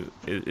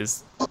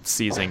is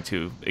ceasing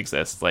to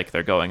exist, like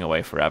they're going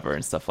away forever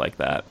and stuff like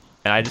that.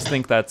 And I just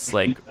think that's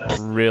like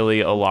really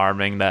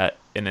alarming that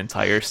an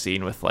entire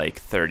scene with like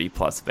 30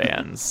 plus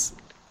bands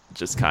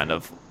just kind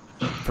of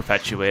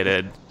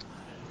perpetuated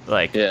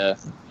like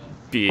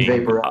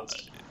being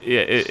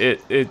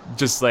it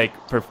just like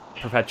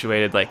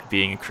perpetuated like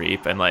being a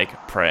creep and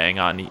like preying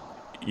on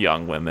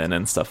young women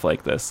and stuff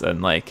like this.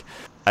 And like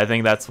I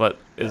think that's what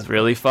is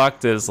really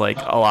fucked, is like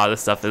a lot of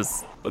the stuff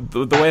is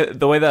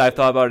the way that I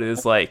thought about it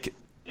is like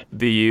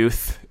the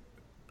youth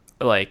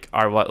like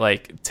are what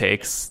like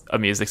takes a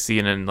music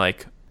scene and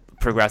like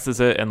progresses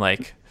it and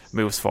like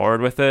moves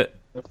forward with it,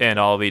 and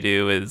all we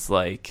do is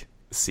like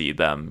see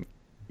them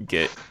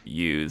get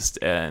used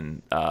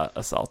and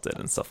assaulted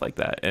and stuff like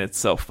that, and it's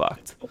so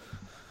fucked.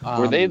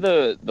 Were they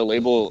the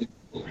label?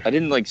 I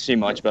didn't like see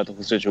much about the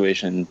whole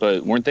situation,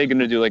 but weren't they going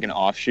to do like an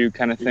offshoot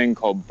kind of thing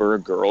called Burr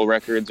Girl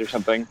Records or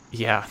something?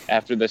 Yeah.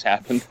 After this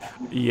happened.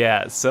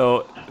 Yeah.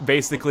 So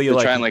basically, to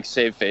like try and like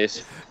save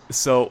face.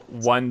 So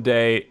one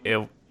day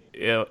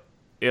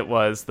it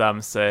was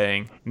them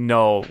saying,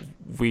 no,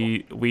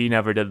 we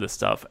never did this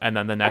stuff, and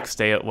then the next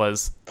day it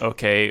was,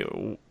 okay,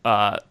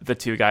 the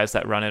two guys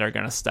that run it are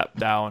gonna step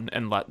down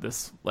and let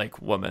this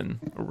like woman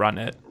run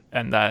it,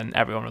 and then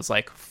everyone was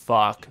like,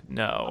 fuck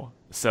no.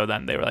 So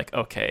then they were like,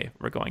 okay,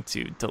 we're going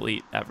to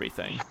delete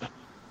everything.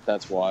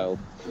 That's wild.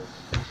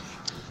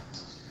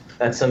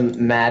 That's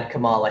some mad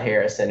Kamala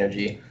Harris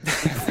energy.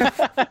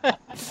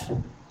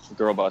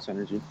 Girl boss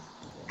energy.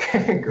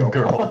 Girl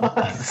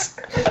boss.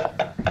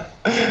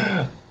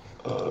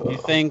 Do you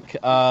think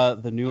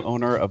the new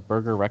owner of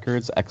Burger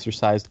Records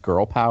exercised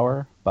girl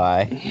power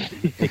by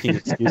making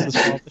excuses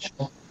for all this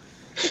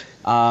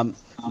shit?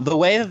 The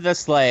way that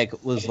this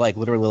was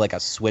literally like a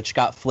switch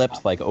got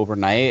flipped like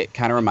overnight, it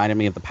kind of reminded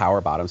me of the Power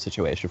Bottom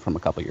situation from a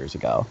couple years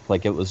ago.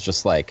 Like it was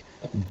just like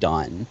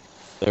done.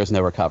 There's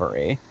no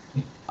recovery.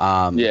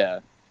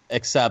 Yeah.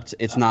 Except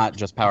it's not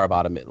just Power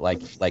Bottom.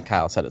 Like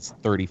Kyle said, it's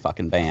 30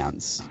 fucking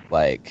bands.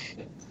 Like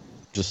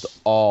just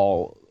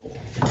all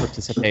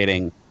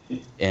participating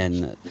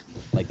in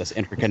like this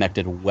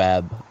interconnected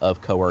web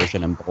of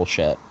coercion and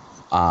bullshit.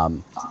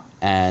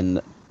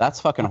 And that's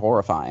fucking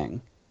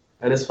horrifying.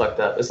 That is fucked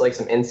up. It's like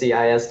some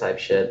NCIS type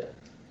shit.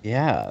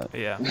 Yeah.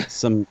 Yeah.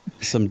 Some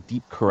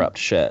deep corrupt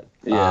shit.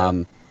 Yeah.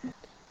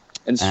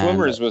 And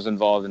Swimmers was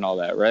involved in all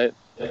that, right?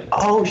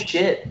 Oh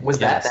shit. Was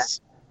that?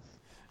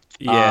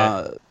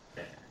 Yeah.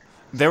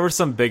 There were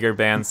some bigger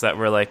bands that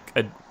were like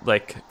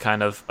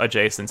kind of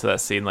adjacent to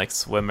that scene, like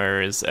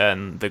Swimmers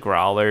and the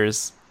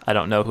Growlers. I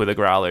don't know who the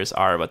Growlers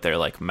are, but they're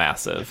like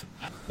massive.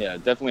 Yeah,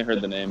 definitely heard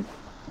the name.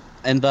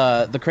 And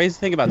the crazy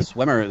thing about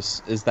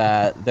Swimmers is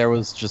that there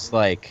was just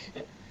like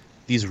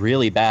these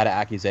really bad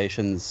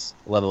accusations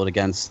leveled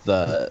against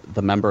the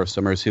member of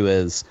Swimmers who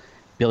is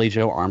Billy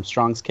Joe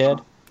Armstrong's kid.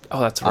 Oh,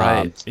 that's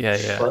right.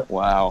 Yeah.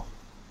 Wow.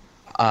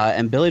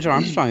 And Billy Joe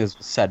Armstrong has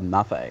said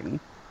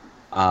nothing.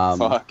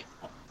 Fuck.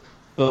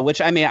 But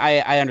which, I mean,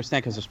 I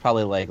understand because there's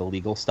probably like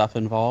legal stuff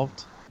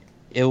involved.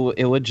 It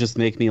would just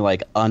make me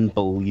like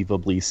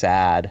unbelievably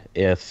sad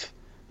if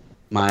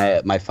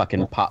my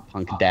fucking pop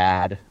punk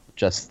dad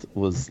just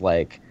was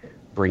like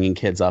bringing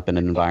kids up in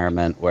an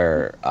environment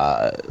where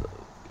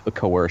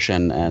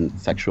coercion and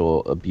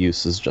sexual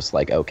abuse is just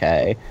like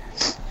okay.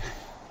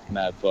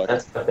 Mad fuck.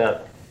 That's fucked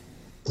up.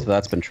 So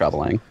that's been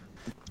troubling.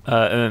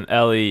 And then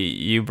Ellie,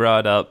 you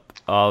brought up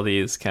all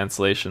these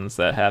cancellations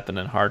that happened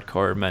in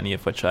hardcore, many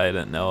of which I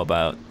didn't know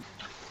about.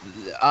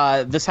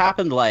 This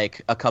happened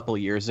like a couple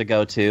years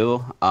ago too,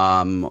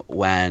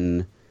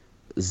 when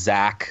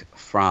Zach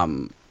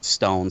from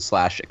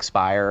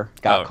Stone/Expire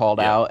got called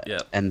out,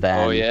 and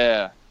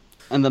then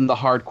and then the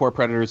Hardcore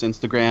Predators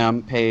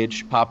Instagram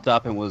page popped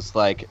up and was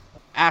like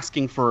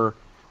asking for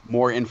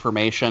more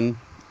information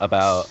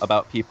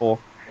about people,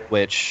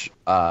 which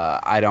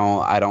I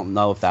don't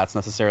know if that's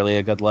necessarily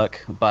a good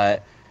look,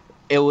 but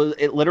it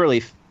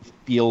literally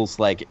feels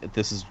like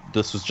this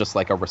was just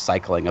like a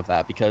recycling of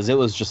that, because it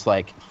was just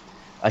like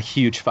a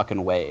huge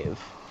fucking wave.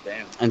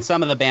 Damn. And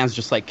some of the bands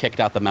just like kicked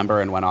out the member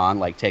and went on,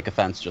 like Take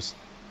Offense just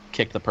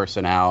kicked the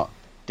person out,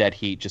 Dead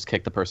Heat just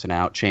kicked the person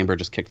out, Chamber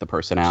just kicked the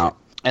person out.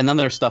 And then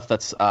there's stuff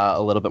that's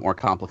a little bit more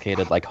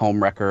complicated, like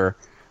Homewrecker.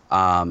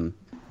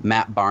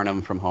 Matt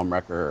Barnum from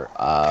Homewrecker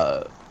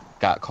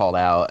got called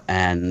out,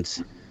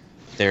 and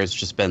there's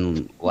just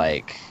been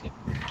like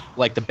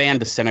the band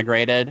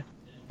disintegrated,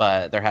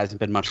 but there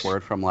hasn't been much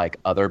word from like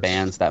other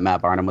bands that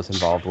Matt Barnum was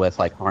involved with,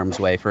 like Harm's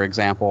Way, for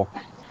example.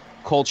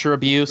 Culture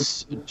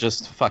Abuse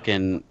just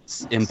fucking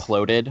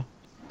imploded.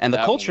 And the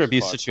culture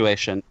abuse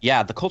situation,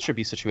 the culture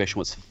abuse situation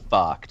was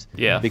fucked.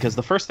 Yeah. Because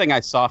the first thing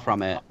I saw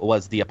from it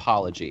was the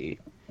apology.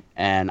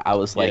 And I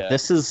was like,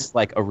 this is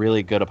like a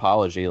really good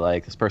apology.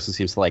 Like, this person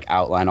seems to like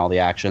outline all the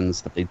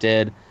actions that they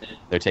did.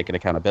 They're taking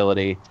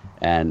accountability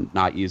and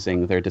not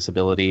using their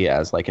disability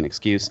as like an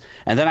excuse.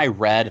 And then I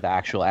read the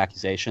actual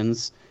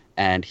accusations,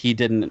 and he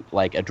didn't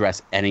like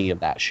address any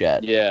of that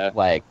shit. Yeah.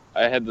 Like,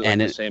 I had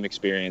the same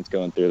experience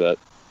going through that.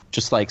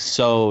 Just like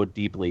so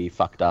deeply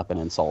fucked up and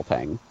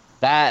insulting.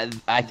 That,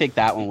 I think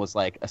that one was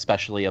like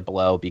especially a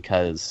blow,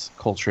 because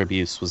Culture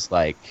Abuse was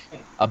like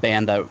a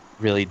band that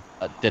really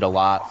did a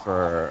lot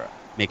for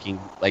making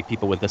like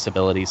people with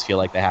disabilities feel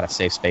like they had a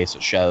safe space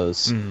at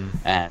shows,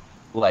 and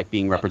like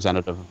being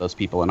representative of those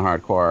people in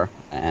hardcore.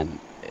 And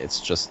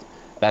that's just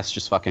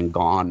fucking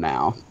gone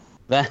now.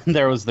 Then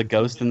there was the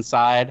Ghost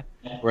Inside,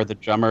 where the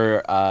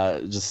drummer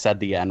just said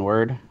the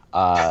N-word.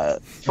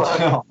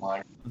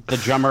 The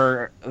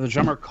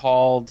drummer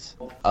called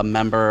a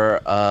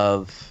member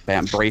of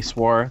band Brace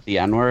War the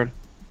N-word.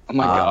 Oh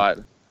my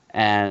god.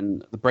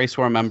 And the Brace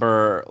War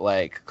member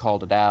like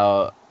called it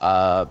out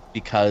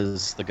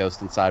because the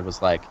Ghost Inside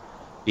was like,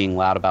 being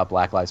loud about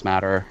Black Lives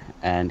Matter,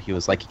 and he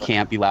was like, you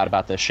can't be loud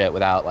about this shit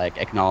without like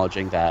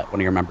acknowledging that one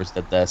of your members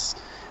did this,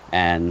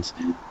 and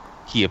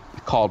he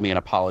called me and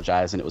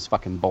apologized, and it was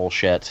fucking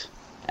bullshit.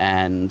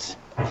 And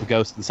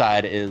Ghost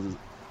Inside is,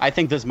 I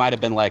think this might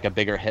have been like a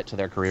bigger hit to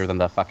their career than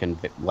the fucking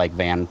like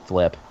van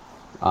flip.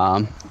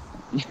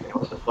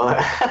 What the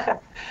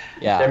fuck?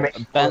 Yeah, They're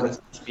making to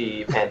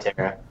be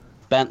Pantera.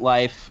 Bent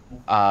Life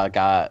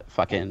got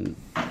fucking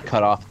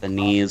cut off the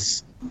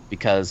knees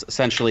because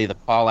essentially the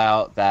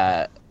fallout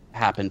that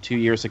happened 2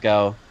 years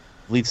ago,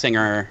 lead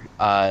singer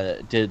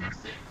did,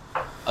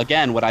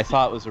 again, what I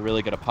thought was a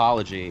really good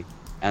apology,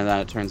 and then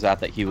it turns out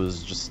that he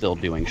was just still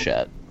doing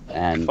shit.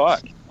 And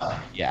Fuck.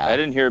 Yeah. I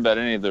didn't hear about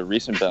any of the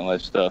recent Bent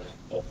Life stuff.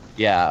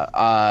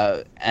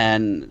 Yeah,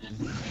 and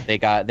they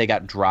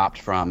got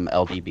dropped from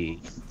LDB,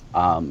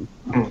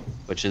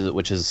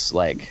 which is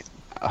like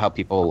how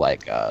people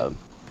like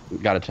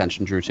got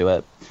attention drew to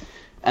it.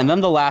 And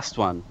then the last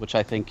one, which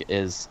I think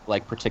is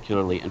like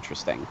particularly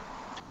interesting.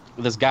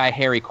 This guy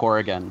Harry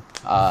Corrigan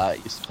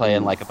used to play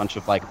in like a bunch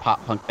of like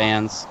pop punk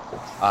bands.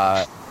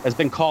 Has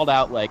been called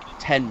out like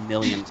 10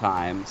 million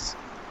times,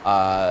 and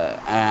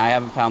I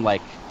haven't found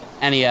like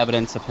any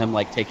evidence of him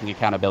like taking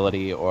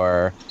accountability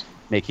or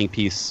making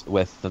peace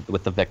with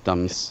the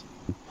victims.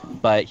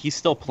 But he's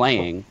still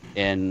playing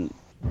in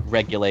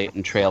Regulate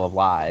and Trail of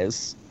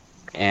Lies,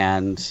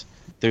 and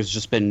there's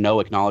just been no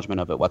acknowledgement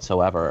of it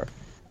whatsoever.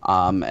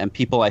 And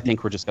people, I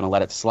think, were just going to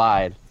let it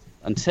slide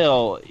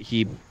until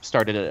he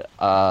started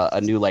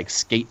a new like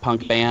skate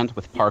punk band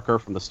with Parker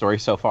from The Story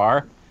So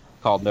Far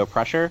called No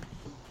Pressure.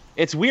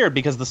 It's weird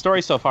because the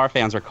Story So Far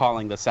fans are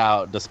calling this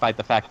out despite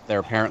the fact that they're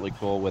apparently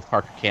cool with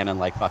Parker Cannon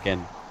like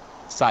fucking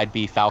side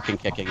B falcon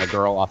kicking a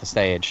girl off the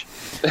stage.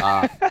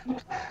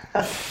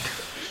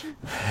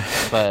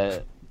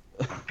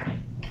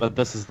 But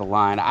this is the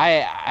line.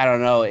 I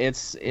don't know.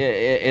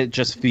 It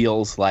just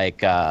feels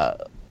like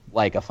a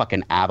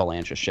fucking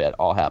avalanche of shit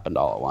all happened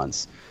all at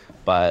once.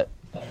 But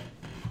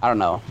I don't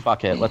know.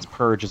 Fuck it. Let's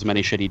purge as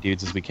many shitty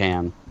dudes as we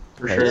can.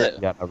 For sure. We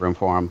got no room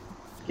for them.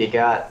 We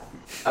gotta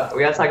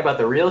talk about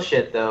the real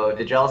shit though.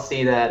 Did y'all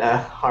see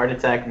that Heart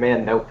Attack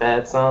Man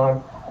Notepad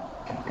song?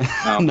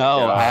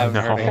 No, I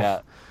haven't heard it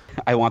yet.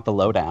 I want the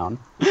lowdown.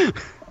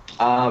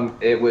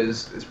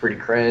 It's pretty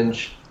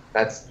cringe.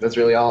 That's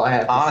really all I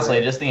have to Honestly,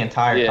 say. just the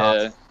entire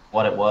concept,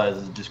 what it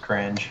was, is just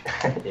cringe.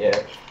 Yeah.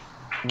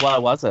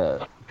 What was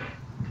it?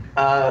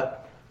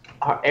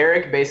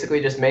 Eric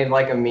basically just made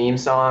like a meme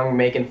song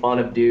making fun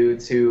of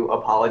dudes who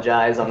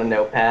apologize on the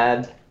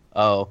Notepad.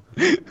 Oh.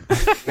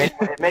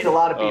 It made a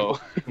lot of people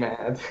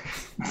mad.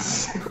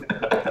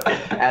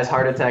 As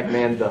Heart Attack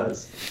Man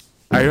does.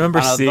 I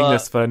remember seeing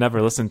this, but I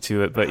never listened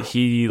to it. But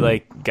he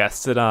like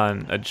guested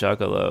on a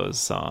Juggalos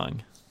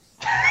song.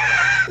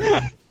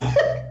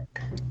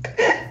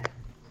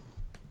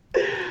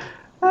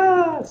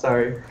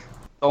 Sorry.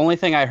 The only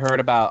thing I heard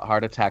about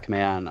Heart Attack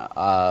Man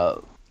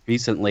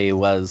recently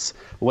was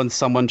when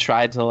someone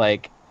tried to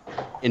like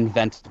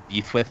invent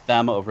beef with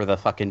them over the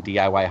fucking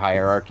DIY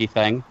hierarchy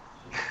thing.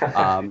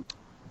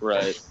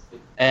 Right.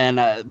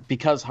 And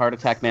because Heart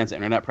Attack Man's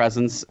internet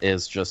presence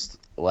is just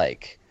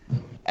like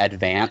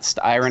advanced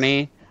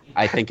irony,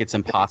 I think it's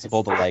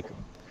impossible to like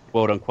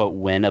quote unquote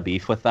win a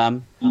beef with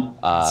them.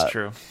 That's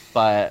true.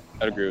 But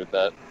I'd agree with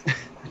that.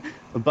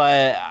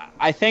 But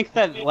I think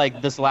that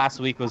like this last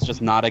week was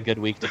just not a good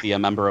week to be a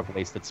member of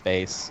Wasted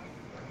Space,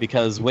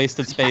 because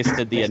Wasted Space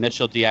did the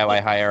initial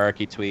DIY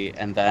hierarchy tweet,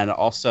 and then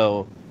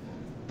also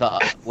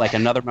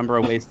another member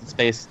of Wasted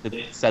Space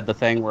said the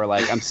thing where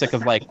like, I'm sick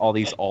of like all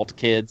these alt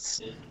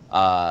kids.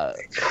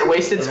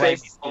 Wasted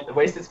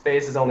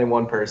Space is only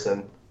one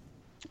person.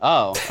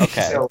 Oh,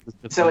 okay.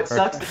 So it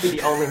sucks to be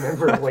the only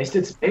member of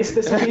Wasted Space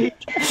this week.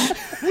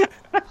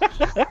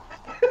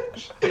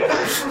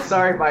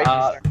 Sorry, Mike.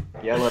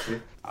 Yeah, I love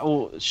you.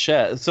 Oh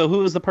shit! So who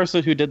was the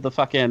person who did the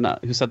fucking?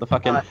 Who said the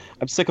fucking?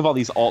 I'm sick of all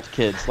these alt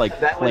kids like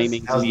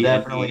claiming that was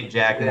definitely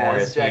Jack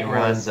Morris. Jack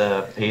Morris.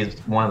 He's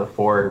one of the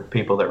 4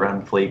 people that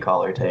run Flea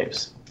Collar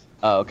tapes.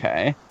 Oh,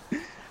 okay.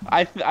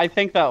 I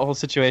think that whole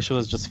situation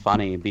was just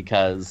funny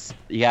because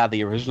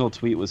the original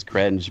tweet was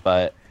cringe,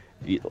 but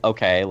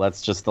okay,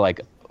 let's just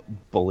like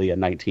bully a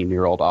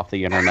 19-year-old off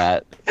the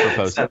internet for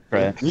posting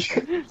cringe.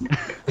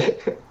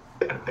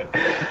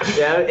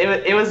 Yeah,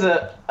 it was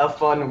a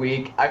fun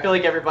week. I feel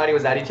like everybody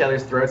was at each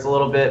other's throats a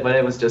little bit, but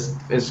it was just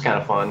kind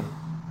of fun.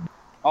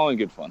 All in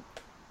good fun.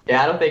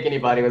 Yeah, I don't think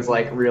anybody was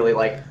like really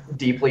like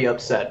deeply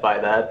upset by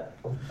that.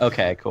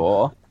 Okay,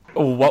 cool.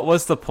 What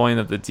was the point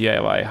of the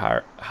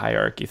DIY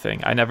hierarchy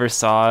thing? I never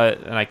saw it,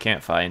 and I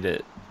can't find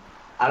it.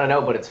 I don't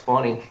know, but it's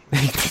funny.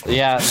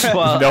 Yeah,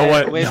 well,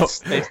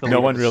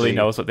 no one really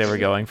knows what they were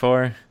going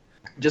for.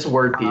 Just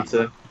word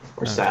pizza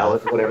or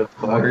salad, whatever the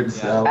fuck. Word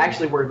salad.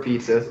 Actually, word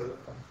pizza.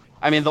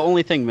 I mean, the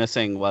only thing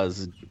missing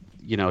was,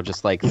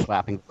 just like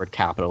slapping the word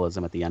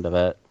capitalism at the end of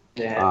it.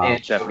 Yeah,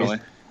 definitely.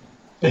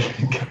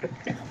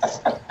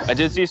 I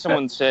did see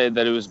someone say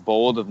that it was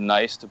bold of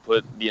Nice to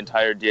put the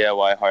entire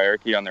DIY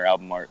hierarchy on their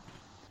album art.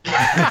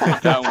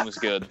 That one was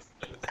good.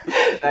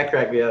 That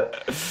cracked me up.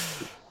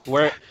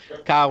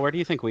 Kyle, where do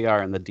you think we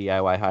are in the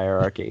DIY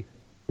hierarchy?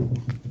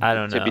 I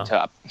don't know. Tippy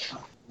top.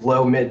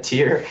 Low mid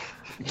tier.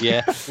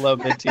 Yeah, low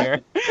mid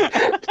tier.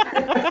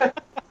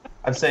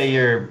 I'd say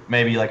you're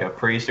maybe like a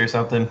priest or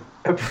something.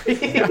 A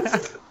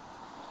priest.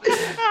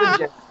 A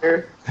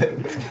jester.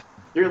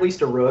 You're at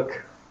least a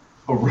rook.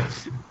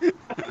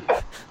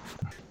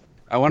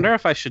 I wonder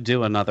if I should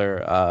do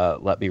another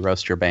 "Let Me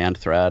Roast Your Band"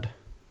 thread.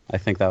 I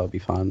think that would be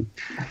fun.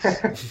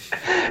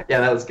 Yeah,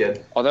 that was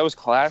good. Oh, that was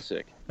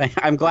classic.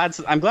 I'm glad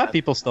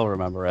people still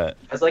remember it.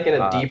 That's like in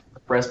a deep,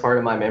 repressed part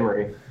of my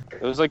memory.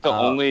 It was like the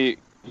only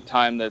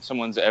time that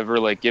someone's ever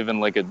like given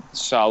like a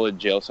solid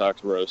jail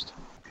socks roast.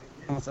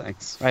 Oh,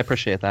 thanks. I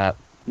appreciate that.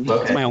 Okay.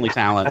 That's my only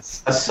talent.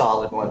 That's a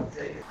solid one.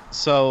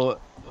 So,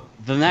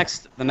 the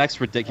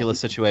next ridiculous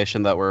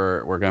situation that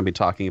we're going to be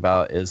talking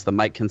about is the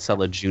Mike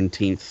Kinsella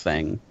Juneteenth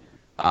thing.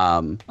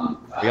 Are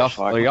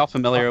y'all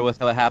familiar with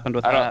what happened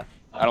with that?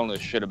 I don't know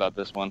shit about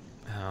this one.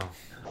 Oh,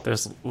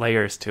 there's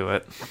layers to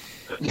it.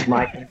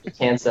 Mike, you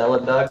can't sell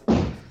it, Doug.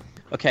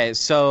 Okay,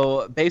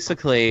 so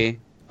basically,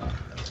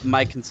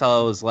 Mike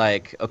Kinsella was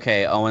like,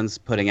 okay, Owen's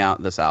putting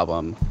out this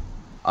album.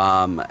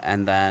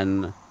 And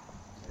then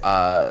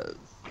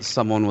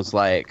someone was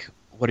like,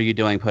 what are you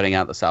doing putting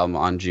out this album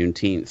on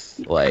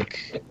Juneteenth?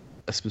 Like,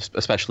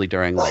 especially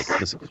during like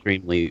this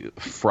extremely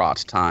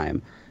fraught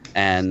time.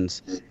 And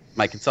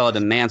Mike Kinsella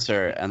didn't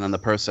answer, and then the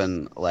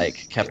person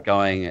like kept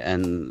going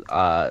and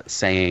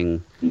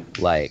saying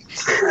like,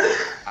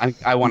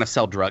 I want to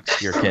sell drugs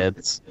to your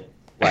kids,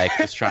 like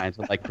just trying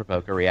to like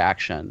provoke a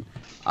reaction.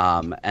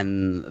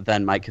 And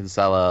then Mike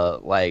Kinsella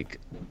like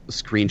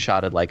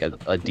screenshotted like a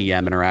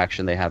DM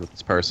interaction they had with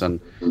this person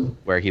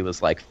where he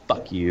was like,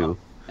 fuck you,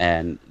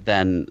 and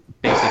then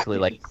basically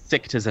like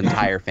sicked his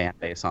entire fan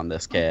base on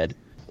this kid.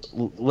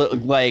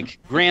 Like,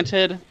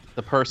 granted,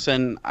 the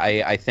person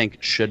I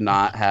think should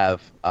not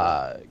have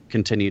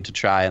continued to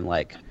try and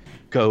like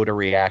go to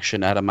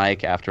reaction at a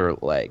mic after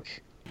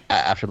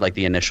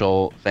the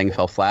initial thing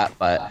fell flat,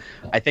 but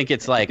I think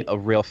it's like a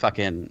real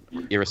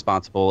fucking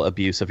irresponsible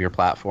abuse of your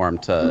platform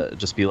to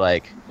just be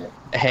like,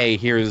 hey,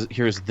 here's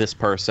this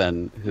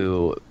person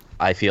who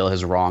I feel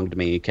has wronged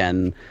me.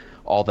 Can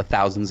all the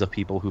thousands of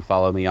people who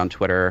follow me on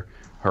Twitter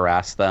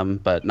harass them,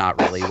 but not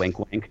really? Wink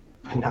wink.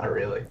 Not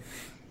really.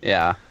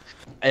 Yeah.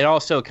 It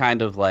also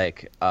kind of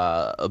like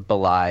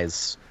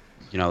belies,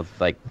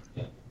 like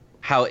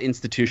how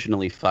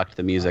institutionally fucked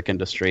the music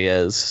industry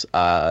is,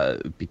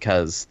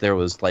 because there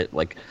was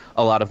like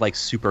a lot of like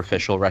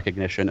superficial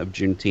recognition of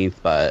Juneteenth,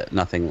 but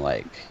nothing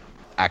like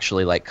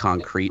actually like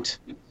concrete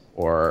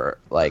or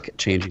like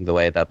changing the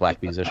way that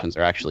black musicians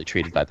are actually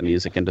treated by the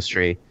music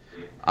industry.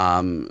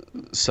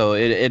 So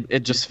it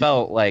just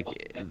felt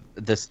like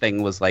this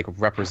thing was like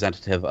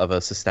representative of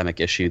a systemic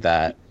issue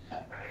that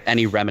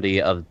any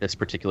remedy of this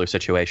particular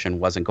situation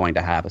wasn't going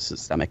to have a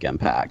systemic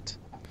impact.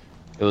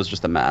 It was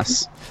just a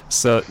mess.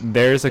 So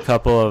there's a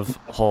couple of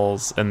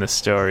holes in the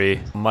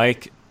story.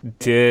 Mike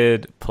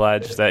did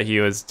pledge that he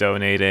was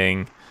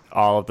donating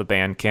all of the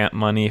Bandcamp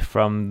money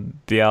from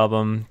the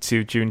album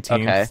to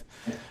Juneteenth.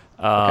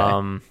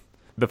 Okay.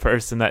 The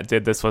person that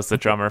did this was the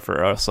drummer for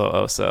Oso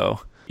Oso.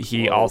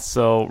 He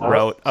also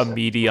wrote a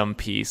Medium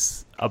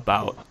piece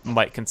about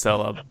Mike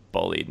Kinsella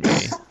bullied me.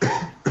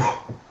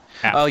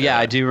 Oh yeah,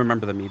 I do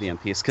remember the Medium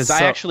piece because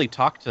I actually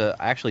talked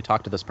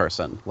to this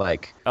person.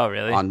 Like, oh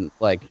really?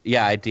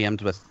 I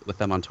DM'd with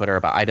them on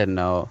Twitter, but I didn't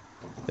know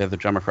they're the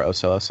drummer for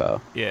Oso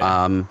Oso.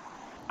 Yeah.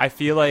 I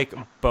feel like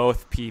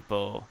both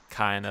people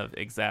kind of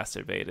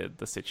exacerbated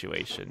the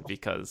situation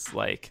because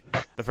like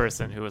the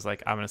person who was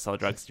like, I'm gonna sell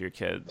drugs to your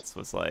kids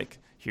was like,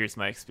 here's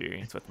my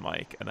experience with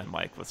Mike, and then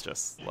Mike was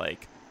just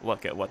like,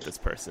 look at what this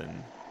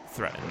person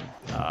threaten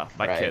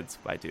my kids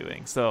by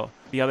doing. So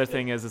the other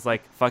thing is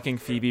like fucking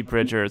Phoebe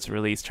Bridgers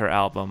released her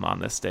album on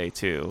this day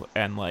too,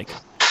 and like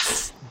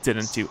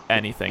didn't do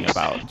anything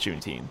about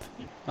Juneteenth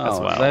as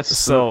well.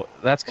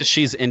 That's because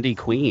she's indie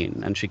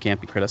queen and she can't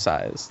be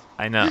criticized.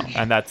 I know,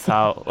 and that's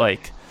how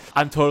like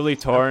I'm totally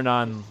torn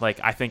on like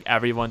I think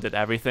everyone did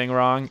everything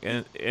wrong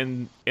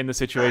in the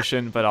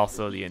situation, but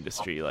also the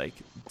industry like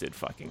did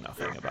fucking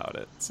nothing about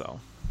it. So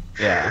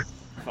yeah,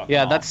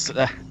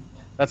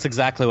 that's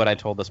exactly what I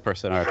told this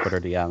person in our Twitter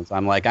DMs.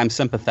 I'm like, I'm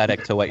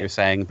sympathetic to what you're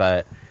saying,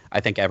 but I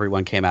think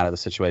everyone came out of the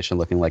situation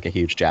looking like a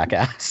huge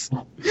jackass.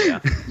 Yeah.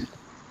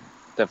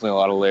 Definitely a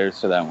lot of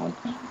layers to that one.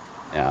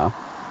 Yeah.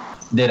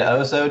 Did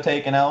Oso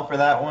take an L for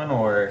that one,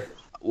 or?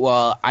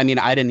 Well, I mean,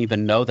 I didn't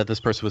even know that this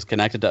person was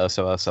connected to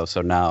Oso Oso,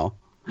 so no.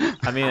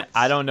 I mean,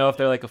 I don't know if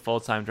they're like a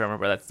full-time drummer,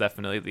 but that's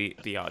definitely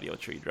the Audio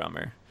Tree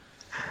drummer.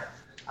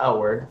 Oh,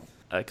 word.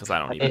 Because I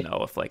don't even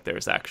know if like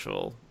there's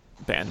actual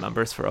band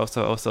members for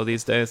Oso Oso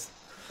these days.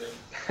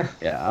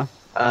 Yeah.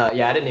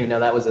 Yeah, I didn't even know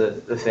that was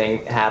the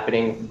thing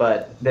happening.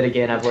 But then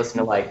again, I've listened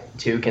to like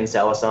 2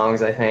 Kinsella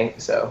songs, I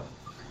think. So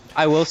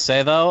I will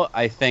say though,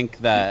 I think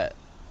that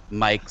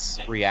Mike's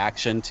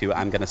reaction to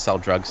 "I'm gonna sell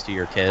drugs to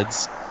your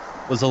kids"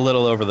 was a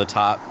little over the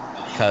top.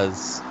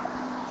 Because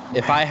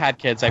if I had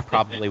kids, I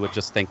probably would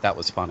just think that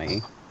was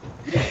funny.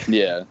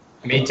 Yeah.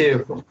 Me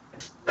too.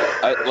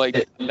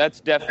 That's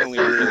definitely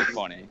really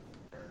funny.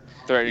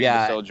 Threatening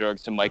to sell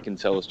drugs to Mike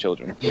Kinsella's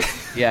children.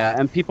 Yeah,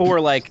 and people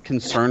were like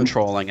concern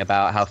trolling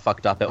about how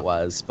fucked up it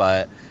was,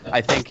 but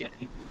I think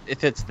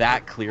if it's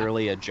that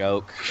clearly a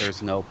joke,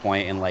 there's no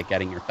point in like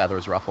getting your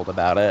feathers ruffled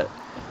about it.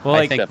 Well,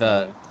 I think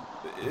the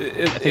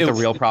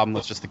real problem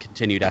was just the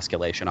continued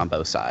escalation on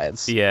both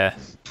sides. Yeah.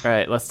 All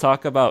right, let's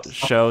talk about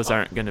shows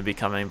aren't going to be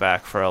coming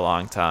back for a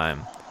long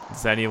time.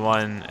 Does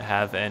anyone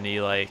have any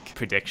like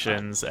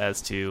predictions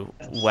as to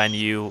when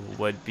you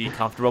would be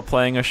comfortable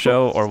playing a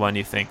show, or when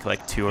you think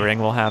like touring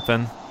will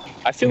happen?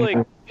 I feel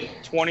like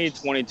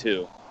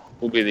 2022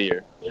 will be the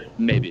year,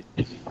 maybe.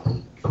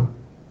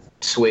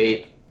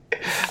 Sweet.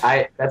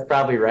 That's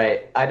probably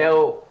right. I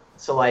know.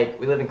 So like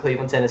we live in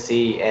Cleveland,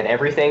 Tennessee, and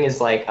everything is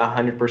like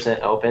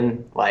 100%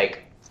 open,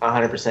 like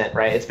 100%,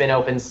 right? It's been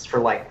open for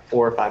like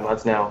 4 or 5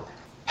 months now.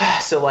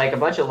 So like a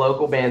bunch of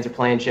local bands are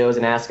playing shows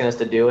and asking us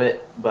to do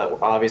it, but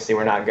obviously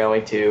we're not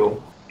going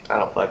to. I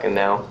don't fucking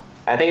know.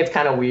 I think it's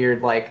kind of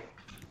weird. Like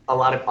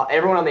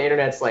everyone on the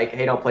internet's like,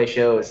 hey, don't play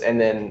shows,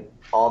 and then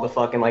all the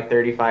fucking like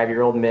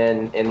 35-year-old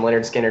men in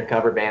Leonard Skinner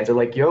cover bands are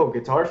like, yo,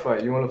 Guitar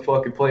Fight, you want to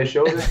fucking play a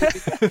show?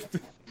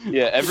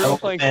 Yeah, everyone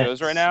playing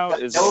shows right now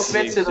is no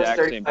offense to those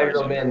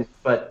 35-year-old men,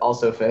 but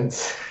also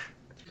offense.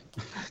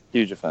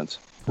 Huge offense.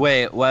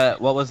 Wait,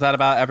 what was that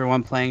about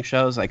everyone playing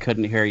shows? I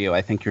couldn't hear you.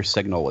 I think your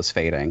signal was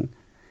fading.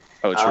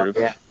 Oh, true.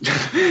 Yeah.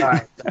 All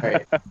right,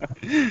 sorry.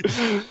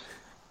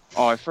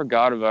 Oh, I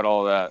forgot about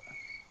all that.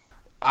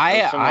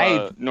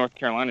 I North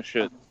Carolina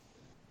shit.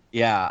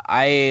 Yeah,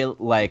 I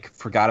like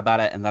forgot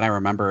about it, and then I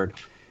remembered,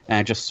 and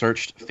I just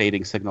searched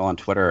Fading Signal on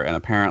Twitter, and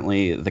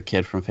apparently the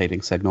kid from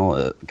Fading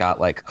Signal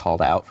got like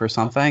called out for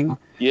something.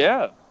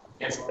 Yeah.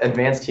 It's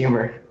advanced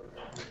humor.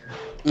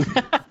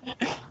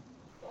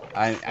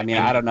 I mean,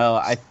 I don't know.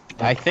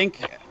 I think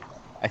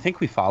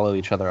we follow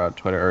each other on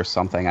Twitter or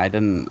something. I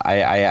didn't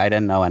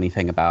know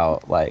anything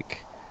about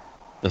like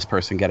this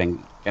person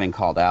getting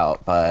called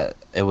out, but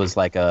there was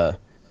like a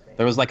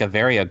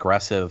very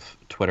aggressive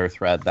Twitter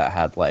thread that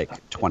had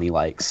like 20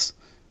 likes.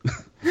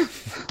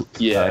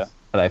 Yeah.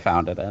 that I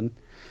found it in.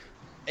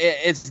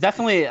 It's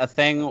definitely a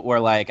thing where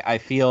like I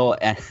feel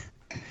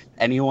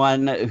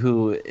anyone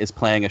who is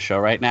playing a show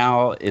right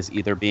now is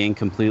either being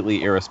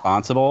completely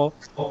irresponsible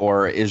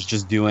or is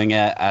just doing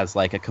it as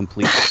like a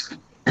complete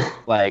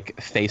like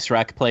Face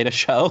Wreck played a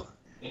show.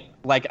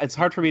 Like it's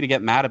hard for me to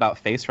get mad about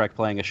Face Wreck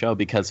playing a show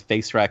because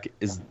Face Wreck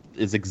is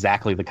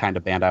exactly the kind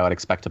of band I would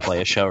expect to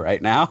play a show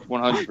right now.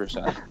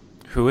 100%.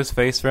 Who is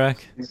Face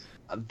Wreck?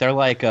 They're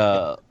like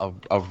a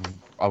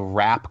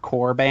rap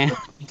core band.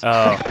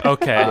 Oh,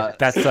 okay.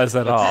 That says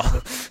it all.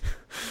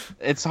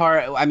 It's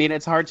hard. I mean,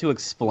 it's hard to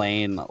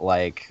explain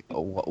like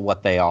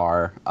what they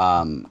are.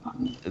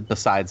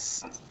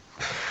 Besides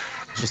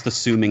just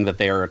assuming that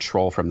they are a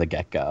troll from the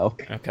get-go.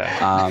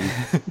 Okay.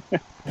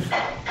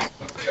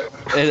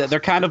 They're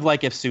kind of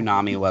like if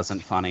Tsunami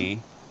wasn't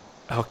funny.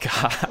 Oh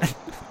God.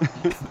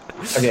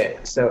 Okay,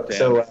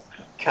 so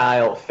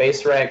Kyle,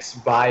 Face Wreck's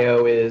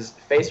bio is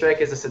Face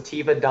Wreck is a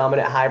sativa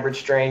dominant hybrid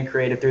strain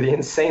created through the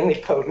insanely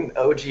potent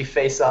OG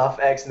Face Off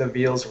X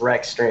Navil's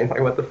Rex strain.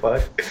 Like what the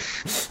fuck?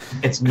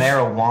 It's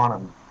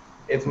marijuana.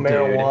 It's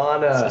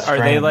marijuana. Are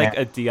they like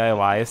a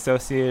DIY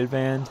associated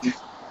band?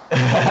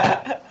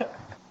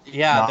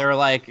 Yeah,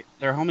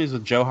 they're homies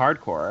with Joe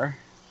Hardcore.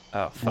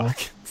 Oh fuck.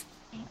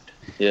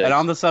 Yeah. And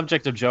on the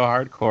subject of Joe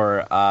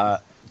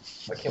Hardcore,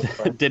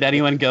 did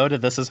anyone go to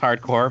This Is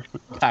Hardcore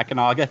back in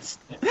August?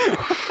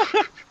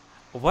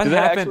 What Did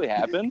happened? that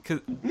actually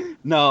happen?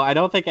 No, I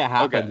don't think it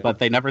happened, Okay. but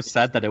they never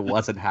said that it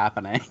wasn't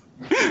happening.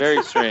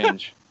 Very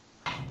strange.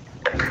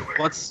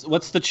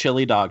 What's the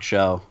Chili Dog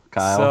show,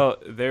 Kyle? So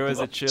there was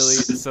a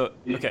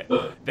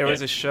there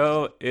was a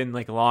show in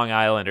like Long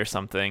Island or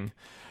something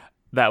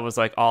that was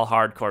like all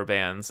hardcore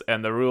bands,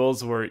 and the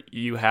rules were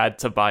you had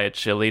to buy a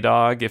chili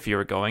dog if you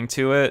were going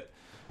to it,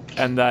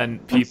 and then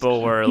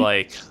people were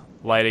like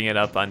lighting it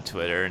up on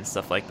Twitter and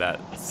stuff like that.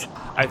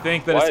 I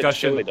think the Why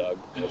discussion. a chili dog?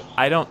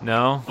 I don't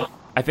know.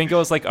 I think it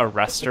was like a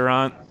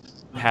restaurant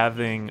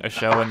having a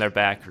show in their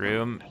back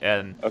room,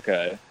 and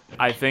Okay.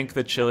 I think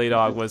the chili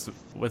dog was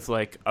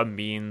like a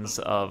means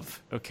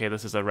of, okay,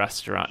 this is a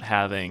restaurant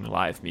having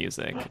live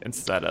music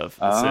instead of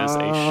this is a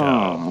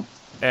show.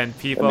 And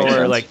people makes were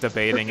sense. like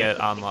debating it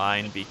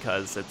online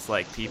because it's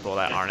like people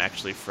that aren't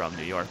actually from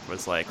New York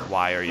was like,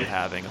 why are you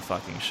having a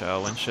fucking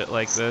show and shit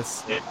like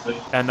this?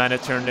 And then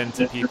it turned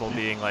into people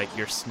being like,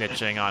 you're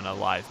snitching on a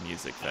live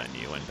music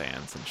venue and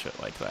bands and shit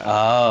like that.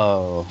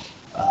 Oh.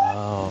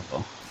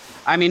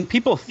 I mean,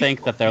 people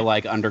think that they're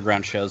like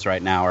underground shows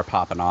right now are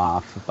popping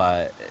off,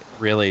 but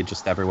really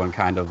just everyone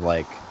kind of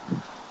like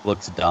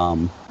looks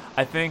dumb.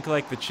 I think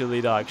like the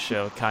chili dog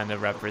show kind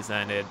of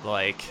represented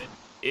like,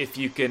 if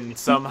you can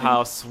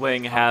somehow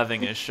swing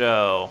having a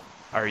show,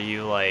 are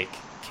you like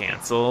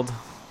canceled?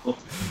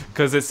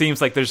 Because it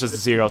seems like there's just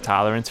zero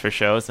tolerance for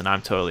shows, and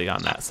I'm totally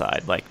on that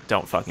side. Like,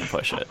 don't fucking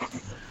push it.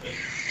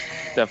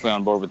 Definitely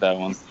on board with that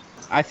one.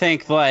 I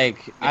think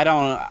like I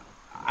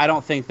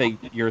don't think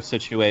that your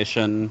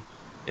situation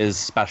is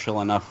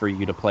special enough for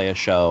you to play a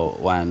show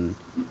when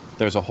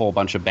there's a whole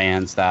bunch of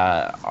bands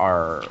that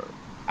are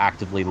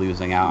actively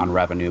losing out on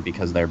revenue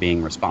because they're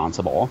being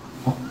responsible.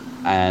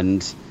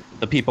 And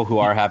the people who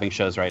are having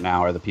shows right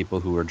now are the people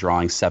who are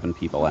drawing 7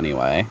 people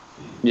anyway.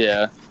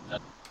 Yeah.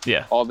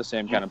 Yeah. All the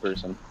same kind of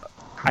person.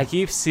 I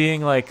keep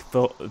seeing like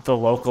the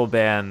local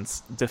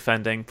bands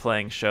defending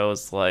playing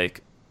shows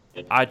like,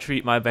 I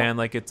treat my band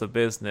like it's a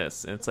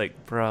business. And it's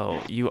like,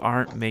 bro, you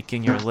aren't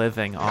making your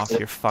living off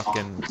your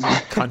fucking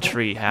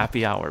country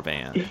happy hour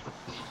band.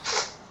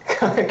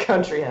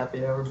 Country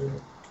happy hour band.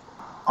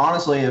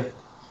 Honestly, if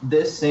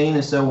this scene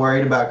is so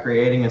worried about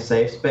creating a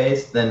safe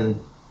space, then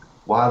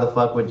why the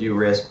fuck would you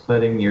risk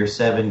putting your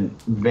 7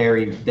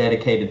 very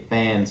dedicated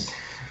fans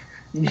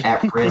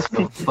at risk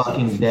of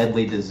fucking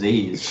deadly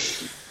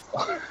disease?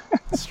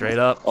 Straight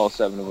up. All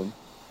 7 of them.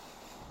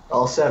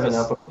 All 7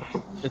 of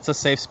them. It's a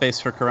safe space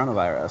for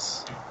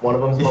coronavirus. One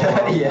of them's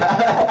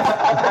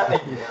Yeah.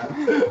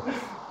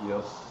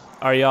 Yep.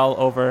 Are y'all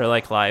over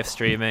like live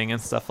streaming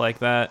and stuff like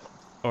that?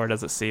 Or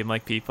does it seem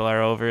like people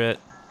are over it?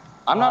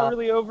 I'm not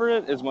really over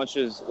it as much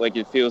as like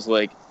it feels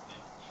like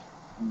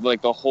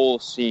the whole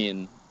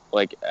scene,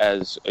 like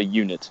as a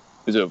unit,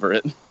 is over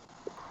it.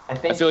 I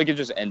think I feel like it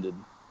just ended.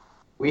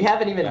 we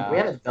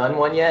haven't done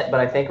one yet, but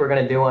I think we're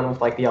gonna do one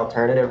with like the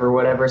alternative or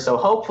whatever. So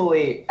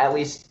hopefully at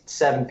least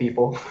 7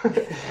 people,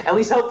 at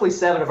least hopefully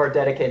 7 of our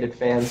dedicated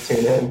fans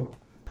tune in.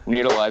 We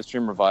need a live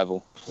stream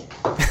revival.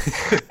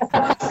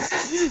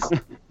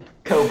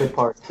 COVID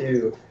part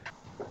 2.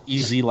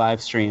 Easy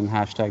live stream,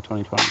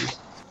 #2020.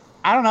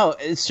 I don't know.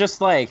 It's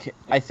just like,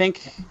 I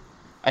think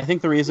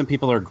the reason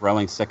people are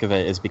growing sick of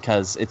it is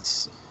because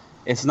it's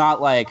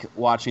not like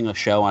watching a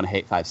show on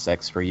Hate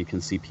 56 where you can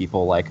see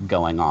people like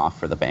going off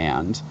for the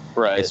band.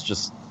 Right. It's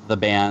just the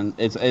band.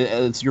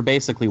 It's you're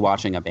basically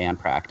watching a band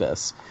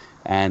practice,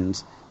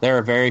 and there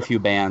are very few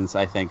bands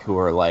I think who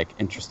are like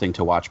interesting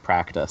to watch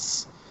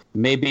practice.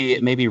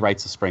 Maybe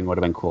Rites of Spring would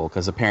have been cool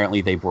because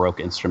apparently they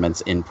broke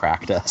instruments in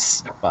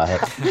practice.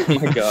 But Oh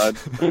my god.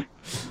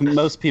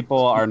 most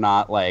people are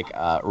not like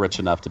rich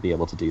enough to be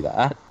able to do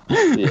that.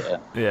 Yeah.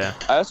 Yeah.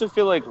 I also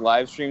feel like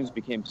live streams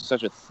became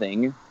such a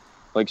thing,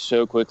 like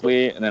so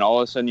quickly, and then all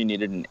of a sudden you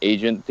needed an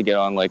agent to get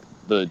on like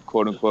the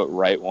quote unquote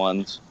right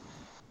ones.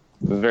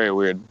 Very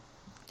weird.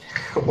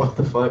 What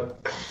the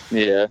fuck?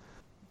 Yeah.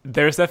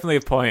 There's definitely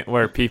a point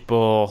where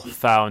people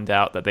found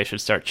out that they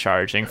should start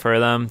charging for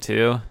them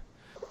too.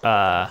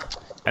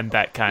 And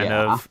that kind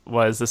of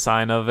was a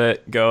sign of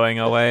it going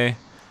away.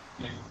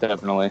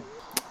 Definitely.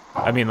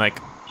 I mean, like,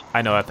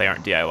 I know that they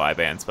aren't DIY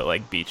bands, but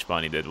like Beach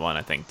Bunny did one.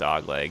 I think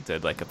Dogleg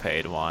did like a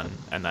paid one,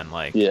 and then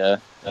like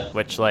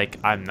which like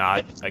I'm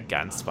not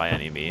against by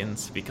any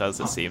means because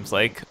it seems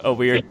like a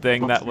weird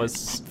thing that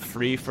was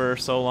free for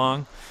so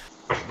long.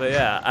 But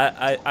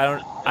yeah,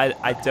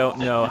 I don't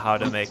know how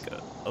to make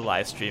a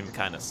live stream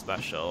kind of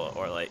special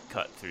or like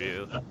cut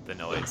through the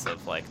noise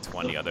of like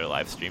 20 other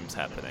live streams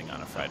happening on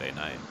a Friday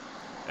night,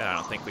 and I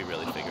don't think we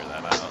really figured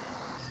that out.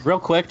 Real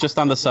quick, just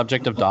on the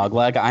subject of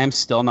Dogleg, I am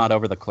still not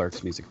over the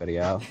Clerks music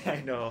video. I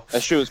know.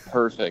 That shit was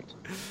perfect.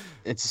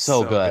 It's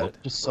so good.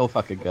 Just so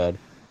fucking good.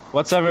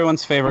 What's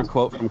everyone's favorite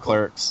quote from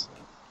Clerks?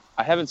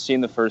 I haven't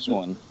seen the first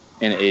one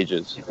in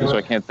ages, so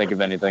I can't think of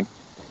anything.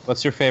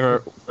 What's your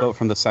favorite quote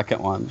from the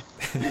second one?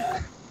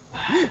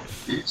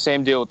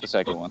 Same deal with the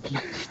second one.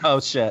 Oh,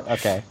 shit.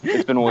 Okay.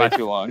 It's been way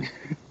too long.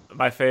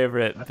 My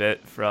favorite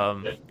bit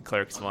from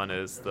Clerks 1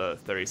 is the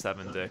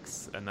 37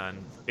 dicks and then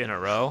in a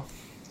row.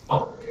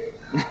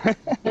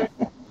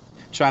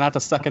 Try not to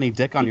suck any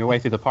dick on your way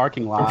through the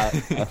parking lot.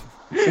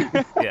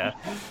 Yeah.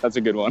 That's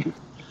a good one.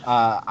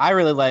 I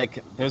really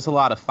like, there's a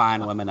lot of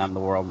fine women out in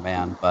the world,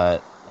 man,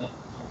 but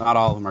not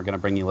all of them are going to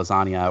bring you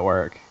lasagna at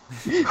work.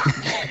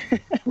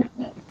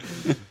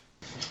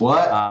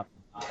 What?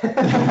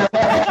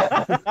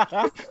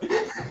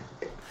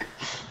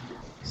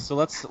 So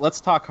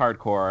let's talk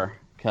hardcore,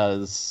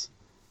 because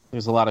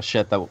there's a lot of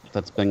shit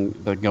that's been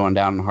going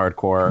down in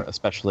hardcore,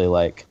 especially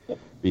like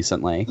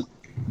recently.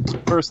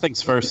 First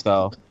things first,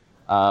 though.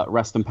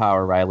 Rest in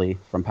power, Riley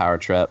from Power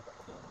Trip.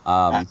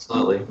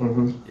 Absolutely.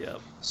 Mm-hmm. Yep.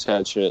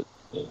 Sad shit.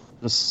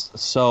 Just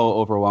so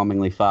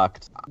overwhelmingly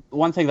fucked.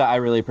 One thing that I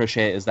really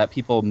appreciate is that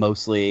people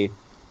mostly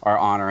are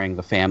honoring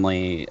the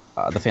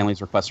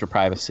family's request for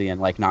privacy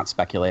and like not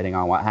speculating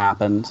on what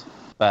happened.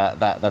 But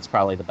that's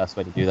probably the best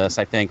way to do this.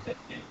 I think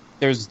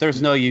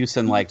there's no use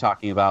in like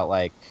talking about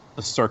like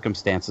the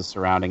circumstances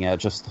surrounding it.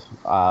 Just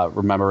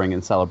remembering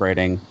and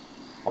celebrating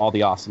all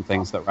the awesome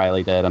things that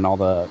Riley did and all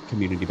the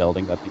community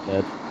building that he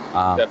did.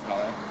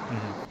 Definitely.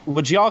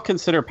 Would you all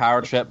consider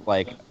Power Trip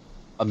like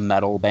a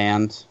metal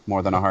band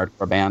more than a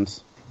hardcore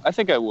band? I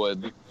think I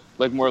would.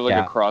 Like more like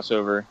a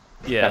crossover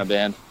kind of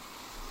band.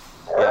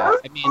 Yeah,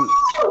 I mean,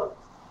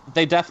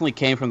 they definitely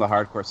came from the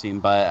hardcore scene,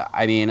 but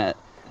I mean,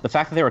 the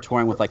fact that they were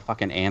touring with like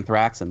fucking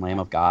Anthrax and Lamb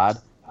of God,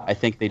 I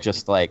think they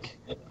just like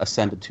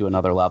ascended to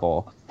another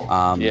level.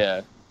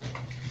 Yeah.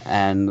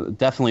 And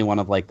definitely one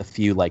of like the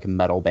few like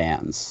metal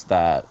bands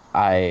that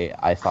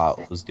I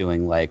thought was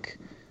doing like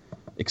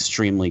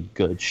extremely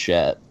good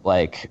shit,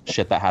 like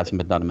shit that hasn't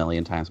been done a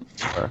million times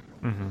before.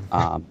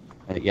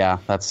 Yeah,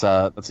 that's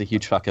a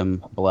huge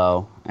fucking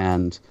blow,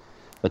 and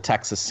the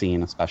Texas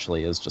scene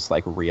especially is just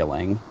like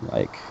reeling.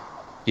 Like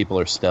people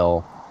are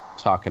still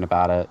talking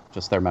about it,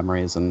 just their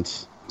memories, and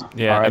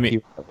yeah, RIP. I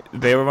mean,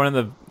 they were one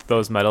of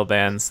those metal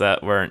bands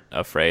that weren't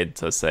afraid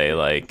to say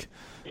like,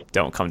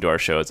 don't come to our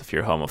shows if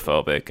you're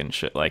homophobic and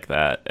shit like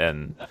that.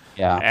 And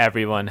yeah,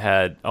 everyone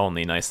had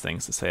only nice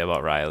things to say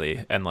about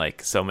Riley, and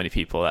like so many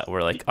people that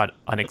were like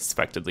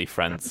unexpectedly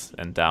friends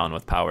and down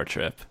with Power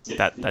Trip.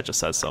 That just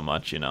says so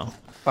much, you know.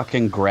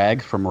 fucking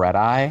Greg from Red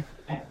Eye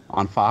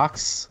on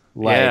Fox.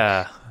 Like,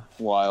 yeah,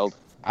 Wild.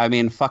 I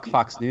mean, fuck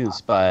Fox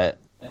News, but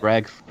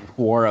Greg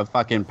wore a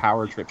fucking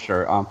Power Trip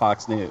shirt on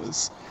Fox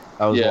News.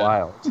 That was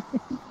wild.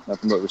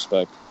 Nothing but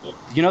respect.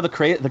 You know, the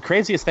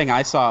craziest thing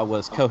I saw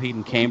was Coheed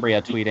and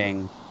Cambria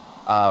tweeting,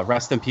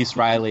 rest in peace,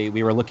 Riley.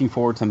 We were looking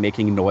forward to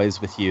making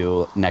noise with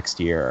you next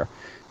year.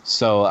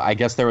 So I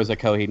guess there was a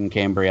Coheed and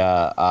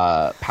Cambria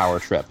Power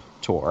Trip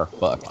tour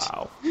booked.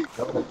 wow.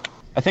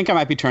 I think I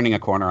might be turning a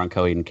corner on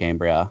Coheed and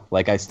Cambria.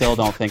 Like, I still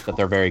don't think that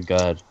they're very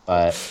good,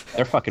 but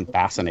they're fucking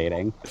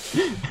fascinating.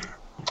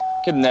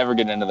 Could never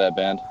get into that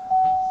band.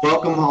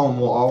 Welcome Home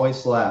will always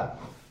slap.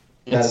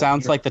 It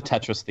sounds like the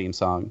Tetris theme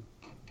song.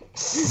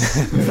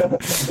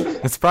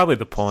 It's probably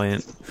the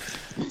point.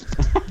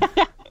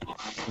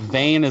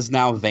 Vane is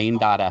now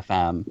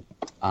Vane.fm.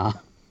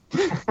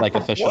 Like,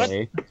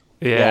 officially.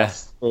 Yeah.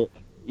 Yes.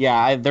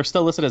 Yeah, they're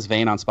still listed as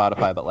Vane on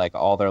Spotify, but like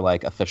all their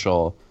like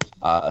official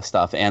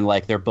stuff, and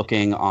like they're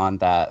booking on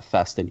that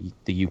fest in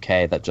the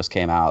UK that just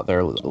came out.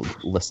 They're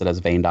listed as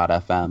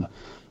Vane.fm,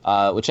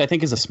 which I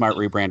think is a smart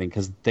rebranding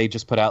because they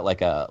just put out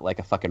like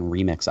a fucking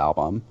remix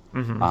album.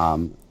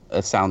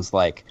 It sounds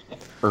like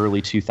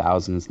early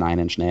 2000s Nine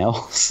Inch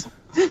Nails.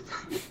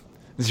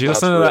 Did you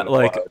listen to that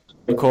like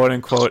quote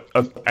unquote?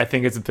 I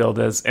think it's billed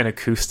as an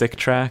acoustic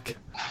track.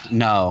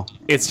 No,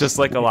 It's just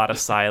like a lot of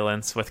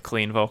silence with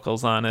clean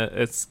vocals on it.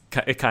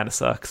 It kind of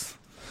sucks.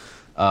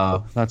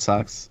 oh, that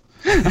sucks.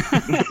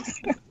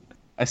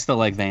 I still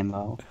like Vane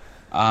though.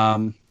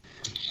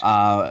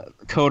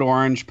 Code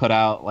Orange put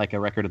out like a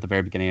record at the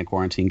very beginning of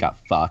quarantine, got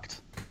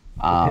fucked.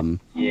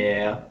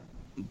 Yeah.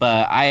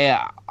 But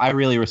I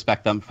really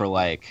respect them for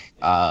like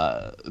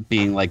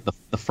being like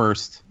the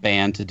first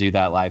band to do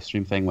that live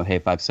stream thing with Hey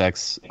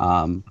 56.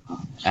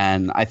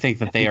 And I think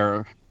that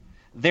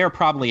they're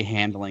probably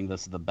handling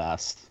this the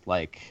best,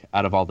 like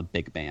out of all the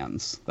big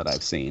bands that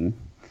I've seen.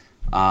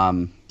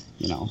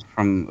 You know,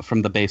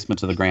 from the basement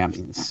to the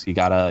Grammys, you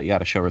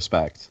gotta show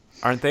respect.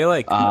 Aren't they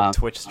like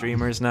Twitch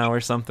streamers now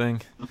or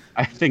something?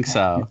 I think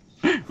so.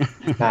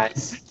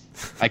 Nice.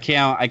 I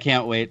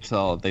can't wait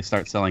till they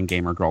start selling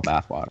Gamer Girl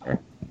bathwater.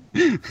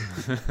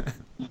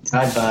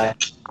 I'd buy.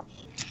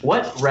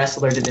 What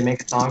wrestler did they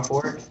make a song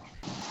for?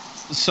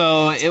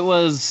 So it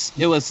was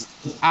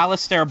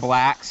Aleister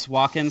Black's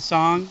walk-in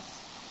song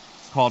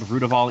called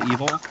Root of All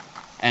Evil,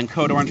 and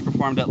Code Orange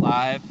performed it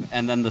live,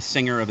 and then the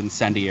singer of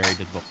Incendiary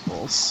did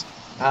vocals,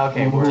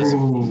 Okay,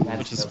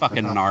 which is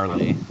fucking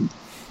gnarly.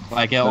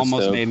 Like, it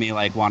almost dope. made me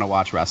like want to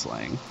watch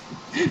wrestling.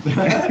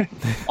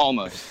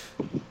 Almost.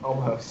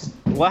 Almost.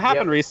 What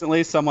happened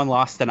recently? Someone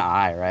lost an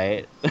eye,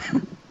 right?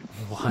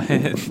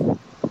 What?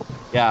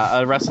 Yeah,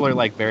 a wrestler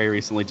like very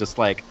recently just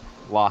like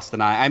lost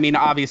an eye. I mean,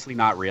 obviously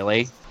not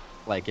really.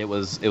 Like it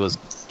was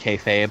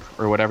kayfabe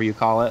or whatever you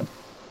call it.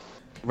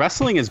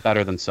 Wrestling is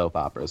better than soap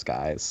operas,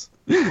 guys.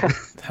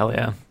 Hell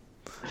yeah.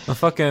 The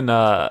fucking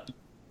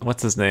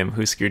what's his name?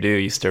 Husker Du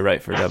used to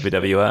write for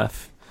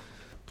WWF.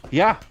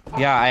 Yeah,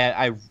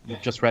 I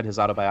just read his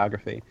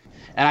autobiography,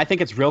 and I think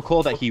it's real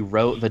cool that he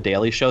wrote the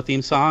Daily Show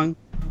theme song.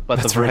 But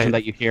That's the version right.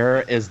 that you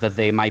hear is the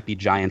They Might Be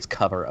Giants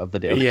cover of the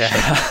Daily Show.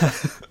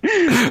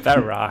 Yeah.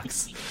 That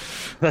rocks.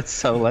 That's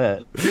so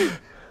lit.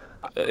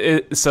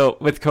 So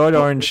with Code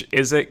Orange,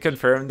 is it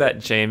confirmed that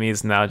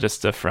Jamie's now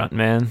just a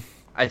frontman?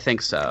 I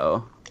think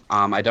so.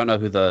 I don't know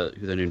who the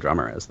new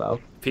drummer is though.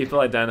 People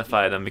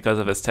identify them because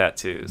of his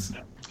tattoos.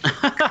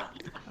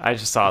 I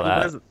just saw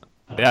that. Who is it?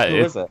 Yeah, Who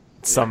is it?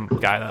 Some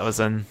guy that was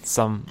in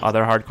some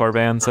other hardcore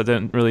bands that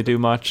didn't really do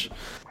much.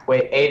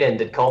 Wait, Aidan,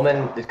 did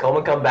Coleman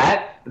come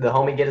back? Did the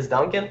homie get his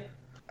Duncan?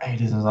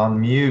 Aidan is on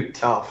mute.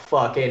 Oh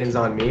fuck, Aidan's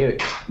on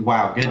mute.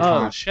 Wow, good Oh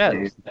time. shit!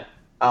 dude.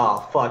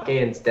 Oh fuck,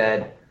 Aidan's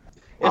dead.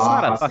 It's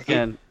not a see.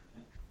 fucking.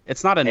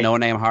 It's not a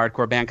no-name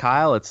hardcore band,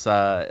 Kyle. It's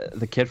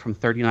the kid from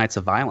 30 Nights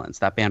of Violence.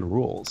 That band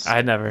rules. I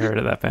had never heard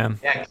of that band.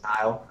 Yeah,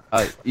 Kyle.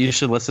 You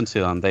should listen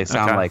to them. They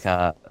sound like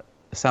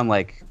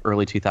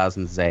early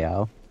 2000s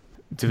Zayo.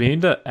 Do we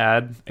need to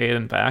add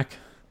Aidan back?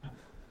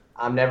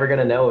 I'm never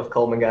gonna know if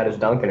Coleman got his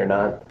Duncan or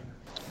not.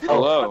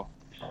 Hello.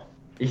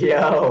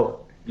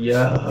 Yo.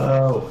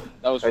 Yo.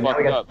 That was And now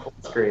we fucked got up. the full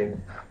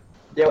screen.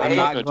 Yo, I'm Aidan,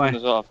 not Turn going-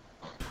 this off.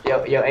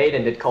 yo,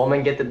 Aidan, did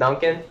Coleman get the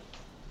Duncan?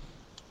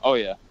 Oh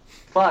yeah.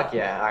 Fuck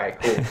yeah. All right,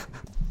 cool.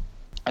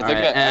 I All think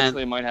right, I and-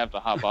 actually might have to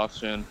hop off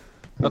soon.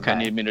 Okay. They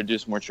need me to do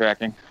some more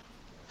tracking.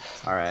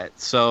 All right.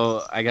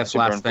 So I guess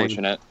Super last thing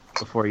unfortunate.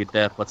 before you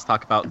dip, let's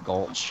talk about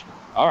Gulch.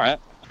 All right.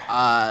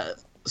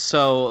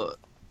 So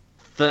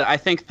I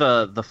think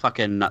the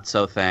fucking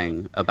nutso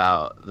thing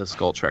about this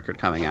Gulch record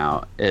coming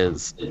out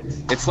is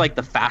it's like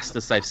the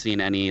fastest I've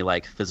seen any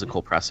like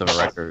physical press of a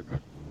record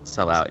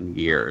sell out in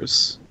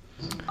years.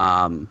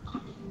 It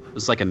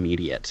was like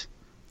immediate.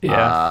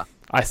 Yeah.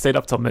 I stayed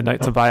up till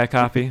midnight to buy a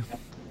copy.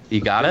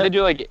 You got They it?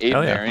 do like 8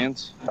 Hell yeah.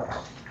 variants.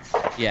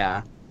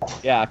 Yeah.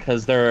 Yeah,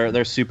 because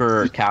they're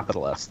super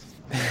capitalist.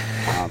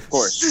 Of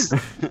course.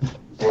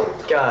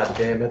 God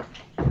damn it.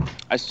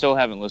 I still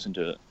haven't listened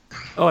to it.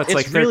 Oh, it's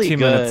like 13 really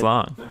minutes good.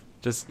 long.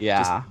 Just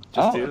Yeah.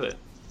 just do it.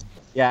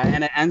 Yeah,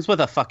 and it ends with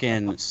a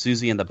fucking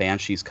Susie and the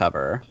Banshees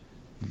cover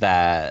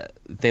that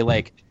they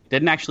like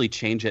didn't actually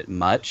change it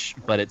much,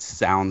 but it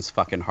sounds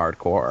fucking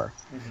hardcore.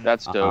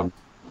 That's dope.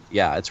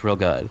 Yeah, it's real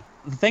good.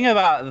 The thing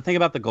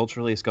about the Gulch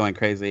release going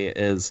crazy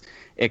is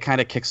it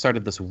kind of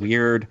kickstarted this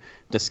weird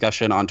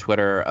discussion on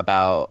Twitter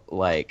about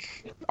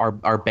like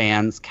are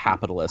bands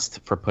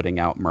capitalist for putting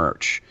out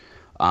merch,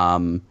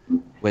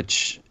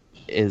 which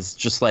is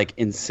just like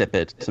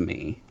insipid to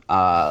me.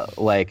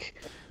 Like,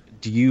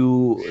 do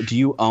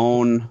you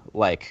own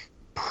like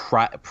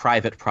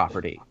private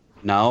property?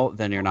 No,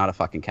 then you're not a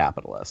fucking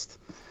capitalist.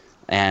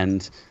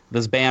 And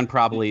this band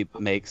probably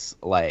makes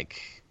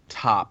like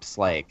tops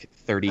like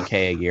 $30K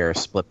a year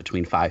split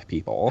between 5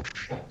 people.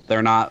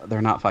 They're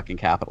not fucking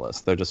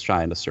capitalists. They're just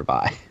trying to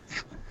survive.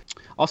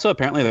 Also,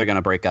 apparently they're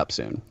gonna break up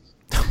soon.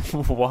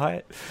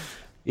 What?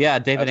 Yeah,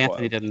 David That's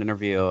Anthony wild. did an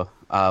interview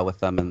with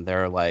them, and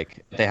they're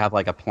like they have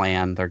like a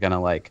plan. They're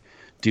gonna like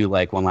do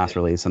like one last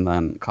release and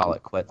then call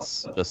it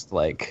quits, just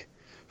like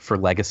for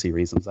legacy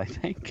reasons, I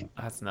think.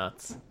 That's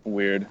nuts.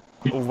 Weird.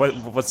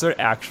 What's their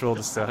actual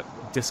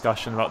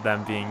discussion about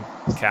them being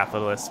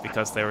capitalists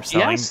because they were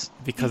selling Yes.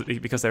 because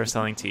they were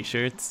selling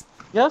T-shirts?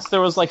 Yes,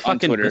 there was like On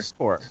fucking Twitter.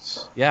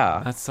 discourse.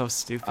 Yeah. That's so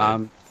stupid.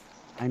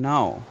 I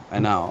know.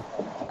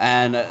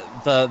 And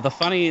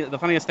the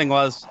funniest thing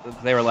was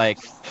they were like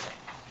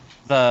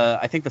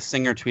I think the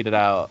singer tweeted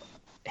out,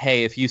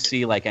 "Hey, if you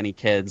see like any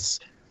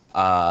kids who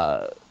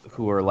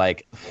are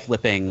like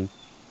flipping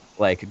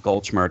like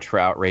Gulch merch for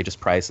outrageous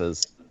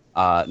prices,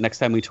 next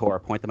time we tour,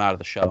 point them out of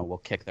the show and we'll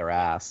kick their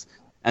ass."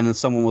 And then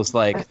someone was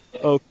like,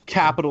 "Oh,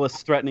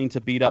 capitalists threatening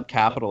to beat up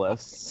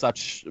capitalists.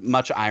 Such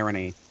much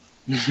irony."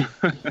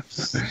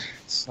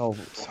 so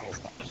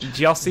Did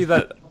y'all see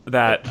that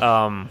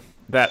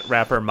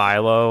rapper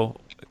Milo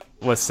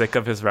was sick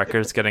of his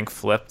records getting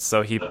flipped,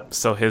 so he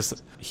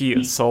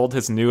sold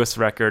his newest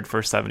record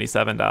for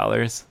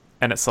 $77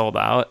 and it sold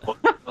out.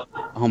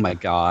 oh my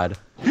god.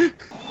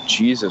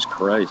 Jesus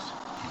Christ.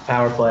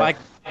 Power play.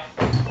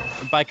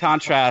 By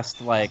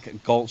contrast,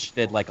 like Gulch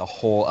did like a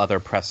whole other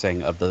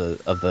pressing of the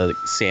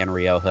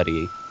Sanrio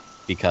hoodie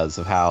because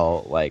of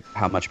how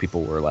much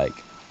people were like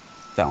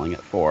selling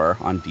it for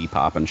on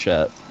Depop and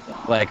shit.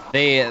 Like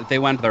they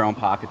went to their own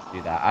pocket to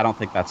do that. I don't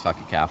think that's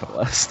fucking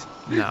capitalist.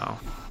 No.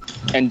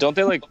 And don't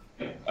they like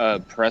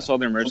press all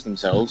their merch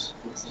themselves?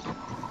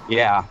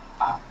 Yeah.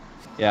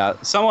 Yeah,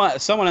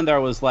 someone in there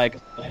was like,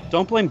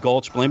 "Don't blame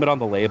Gulch, blame it on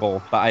the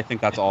label." But I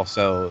think that's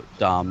also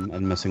dumb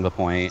and missing the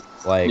point.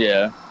 Like,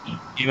 Yeah.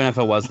 even if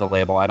it was the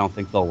label, I don't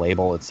think the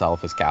label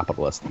itself is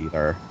capitalist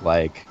either.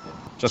 Like,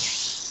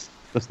 just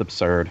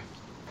absurd.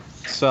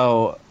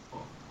 So,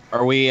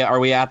 are we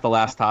at the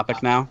last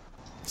topic now?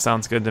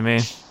 Sounds good to me.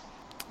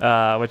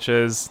 Which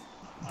is,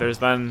 there's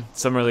been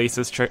some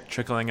releases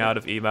trickling out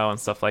of emo and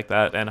stuff like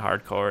that, and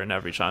hardcore in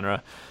every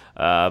genre.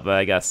 But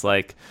I guess,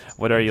 like,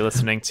 what are you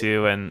listening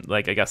to? And,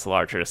 like, I guess the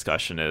larger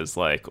discussion is,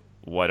 like,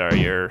 what are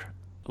your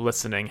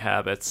listening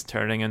habits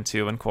turning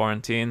into in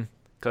quarantine?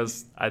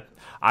 Because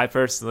I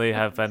personally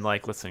have been,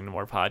 like, listening to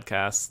more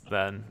podcasts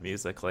than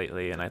music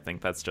lately, and I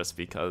think that's just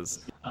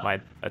because my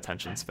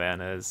attention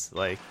span is,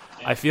 like,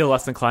 I feel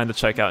less inclined to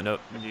check out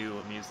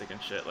new music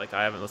and shit. Like,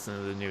 I haven't listened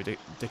to the new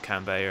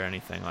Dikembe or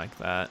anything like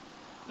that,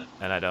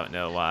 and I don't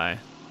know why.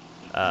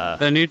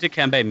 The new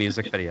Dikembe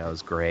music video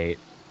is great.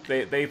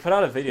 They put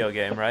out a video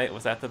game, right?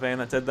 Was that the band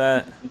that did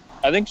that?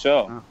 I think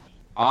so.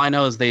 All I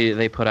know is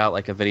they put out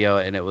like a video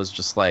and it was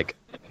just like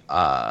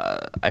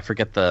I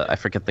forget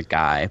the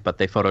guy, but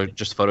they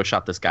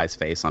photoshopped this guy's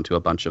face onto a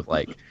bunch of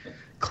like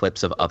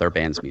clips of other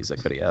bands'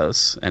 music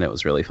videos, and it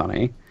was really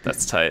funny.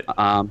 That's tight.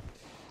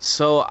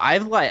 So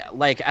I've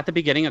like at the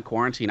beginning of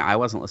quarantine, I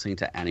wasn't listening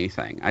to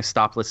anything. I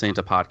stopped listening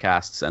to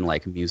podcasts and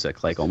like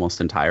music like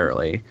almost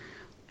entirely.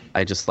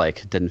 I just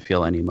like didn't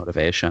feel any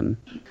motivation.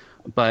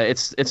 But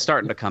it's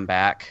starting to come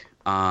back.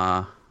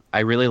 I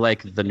really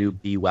like the new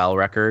Be Well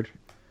record,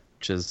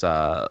 which is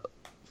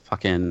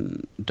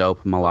fucking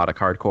dope melodic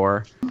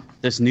hardcore.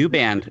 This new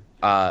band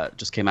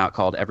just came out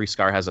called Every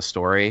Scar Has a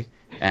Story,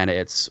 and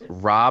it's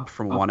Rob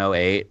from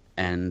 108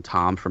 and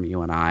Tom from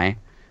UNI,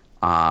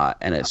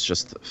 and it's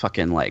just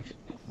fucking like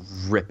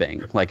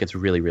ripping. Like it's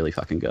really, really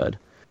fucking good.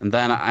 And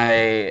then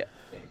I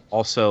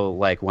also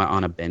like went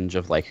on a binge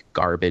of like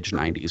garbage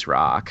 90s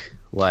rock,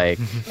 like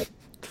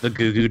the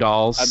Goo Goo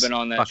Dolls. I've been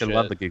on that fucking shit.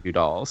 love the Goo Goo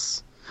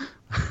Dolls.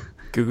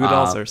 Goo Goo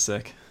Dolls are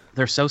sick.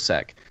 They're so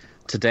sick.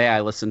 Today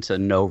I listened to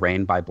No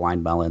Rain by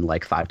Blind Melon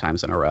like 5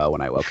 times in a row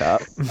when I woke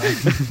up.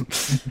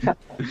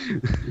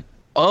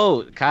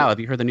 Oh, Kyle, have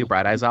you heard the new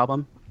Bright Eyes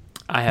album?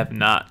 I have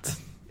not.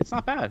 It's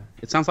not bad.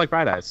 It sounds like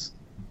Bright Eyes.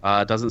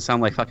 It doesn't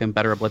sound like fucking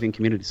Better Oblivion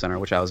Community Center,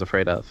 which I was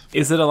afraid of.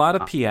 Is it a lot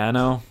of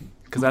piano?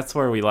 Because that's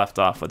where we left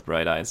off with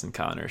Bright Eyes and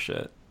Connor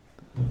shit.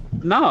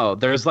 No,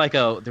 there's like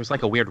a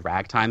weird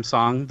ragtime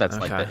song that's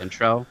like the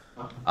intro,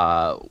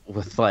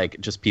 with like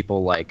just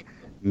people like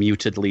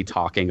mutedly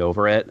talking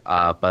over it.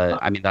 But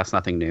I mean that's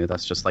nothing new.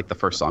 That's just like the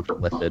first song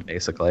from Lifted,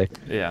 basically.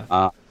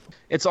 Yeah.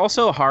 It's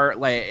also hard.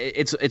 Like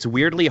it's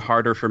weirdly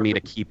harder for me to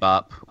keep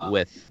up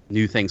with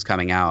new things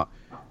coming out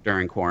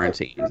during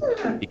quarantine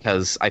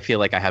because I feel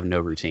like I have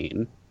no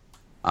routine.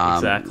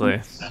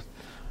 Exactly.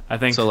 I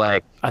think so.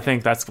 Like I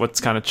think that's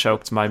what's kind of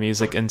choked my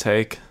music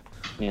intake.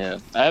 Yeah,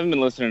 I haven't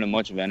been listening to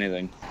much of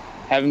anything.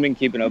 Haven't been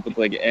keeping up with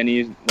like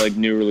any like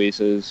new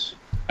releases.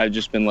 I've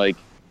just been like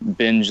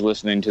binge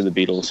listening to the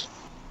Beatles.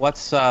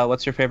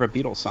 what's your favorite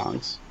Beatles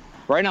songs?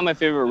 Right now, my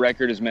favorite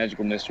record is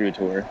Magical Mystery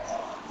Tour.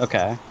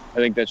 Okay. I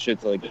think that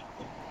shit's like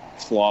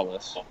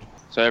flawless.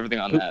 So everything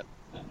on that.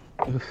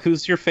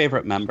 Who's your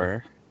favorite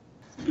member?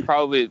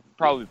 Probably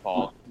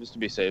Paul, just to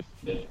be safe.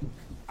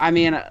 I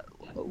mean,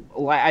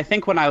 I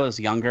think when I was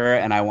younger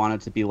and I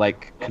wanted to be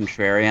like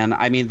contrarian,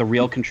 I mean, the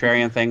real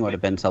contrarian thing would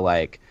have been to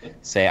like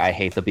say I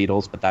hate the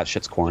Beatles, but that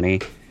shit's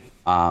corny.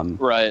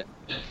 Right.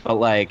 But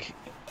like,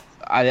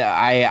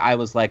 I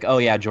was like, oh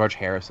yeah, George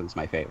Harrison's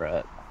my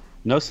favorite.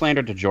 No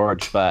slander to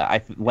George,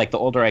 but like the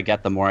older I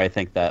get, the more I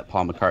think that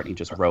Paul McCartney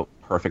just wrote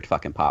perfect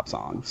fucking pop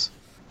songs.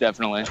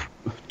 Definitely.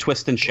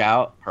 Twist and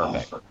Shout,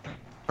 perfect.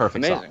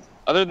 Perfect Amazing. song.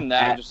 Other than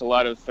that, just a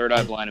lot of Third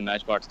Eye Blind and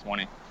Matchbox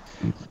 20.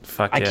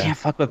 Fuck I yeah. can't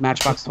fuck with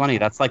Matchbox 20.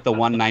 That's like the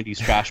 190s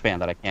trash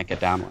band that I can't get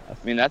down with. I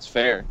mean, that's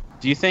fair.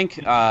 Do you think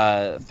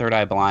Third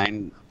Eye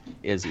Blind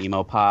is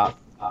emo pop?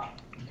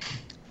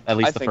 At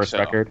least I the think first so.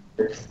 record?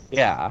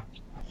 Yeah.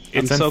 It's I'm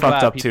in so fucked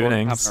glad up people are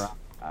coming tunings. around.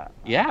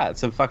 Yeah,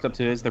 it's in fucked up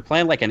tunings. They're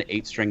playing like an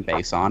 8-string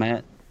bass on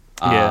it.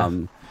 Yeah.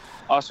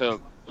 Also,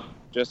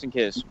 just in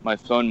case, my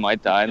phone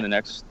might die in the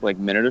next like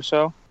minute or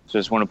so. So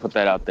just want to put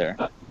that out there.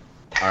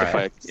 All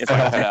right. If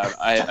I cut out,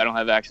 I don't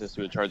have access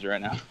to a charger right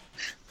now.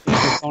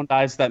 If your phone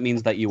dies, that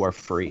means that you are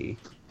free.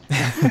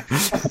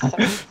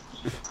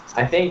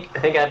 I think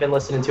I've been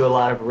listening to a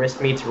lot of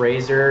Wrist Meets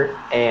Razor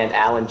and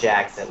Alan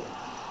Jackson.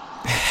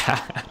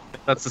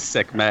 That's a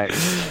sick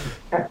mix.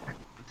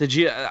 Did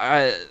you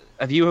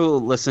have you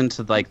listened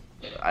to like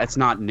it's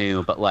not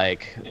new, but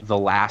like the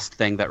last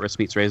thing that Wrist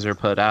Meets Razor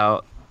put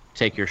out,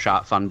 Take Your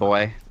Shot, Fun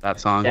Boy, that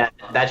song? Yeah,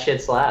 that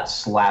shit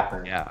slaps.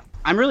 Slapper. Yeah.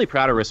 I'm really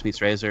proud of Wrist Meets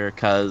Razor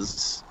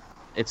because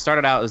it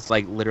started out as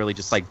like literally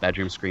just like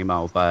bedroom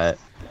screamo, but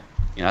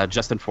you know,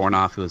 Justin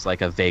Fornoff, who was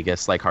like a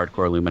Vegas like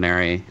hardcore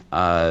luminary,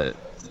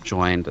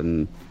 joined,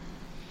 and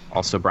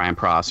also Brian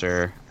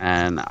Prosser,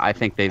 and I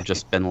think they've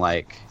just been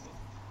like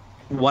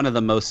one of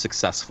the most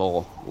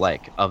successful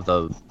like of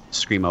the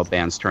screamo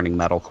bands turning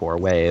metalcore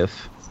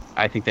wave.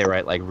 I think they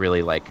write like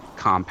really like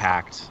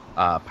compact,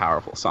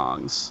 powerful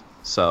songs.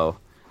 So,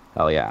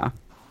 hell yeah.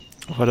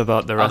 What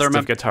about the rest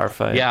of Guitar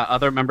Fight? Yeah,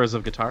 other members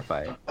of Guitar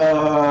Fight.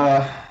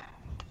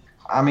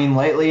 I mean,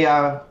 lately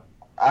I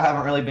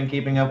haven't really been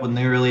keeping up with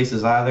new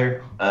releases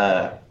either.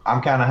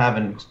 I'm kind of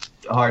having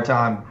a hard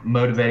time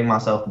motivating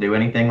myself to do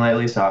anything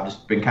lately, so I've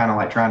just been kind of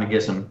like trying to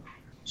get some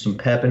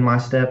pep in my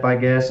step, I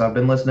guess. I've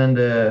been listening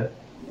to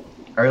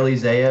early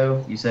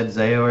Zayo. You said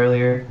Zayo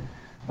earlier.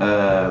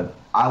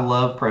 I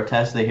love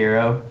Protest the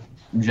Hero.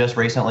 Just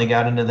recently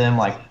got into them,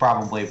 like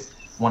probably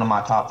one of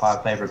my top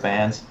 5 favorite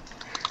bands.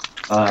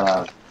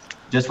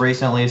 Just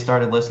recently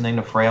started listening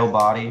to Frail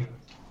Body.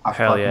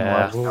 Hell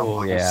yeah.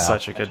 Oh, yeah.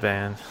 Such a good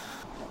band.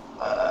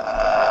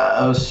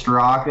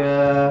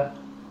 Ostraka.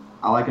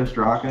 I like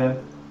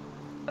Ostraka.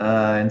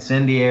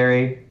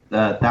 Incendiary.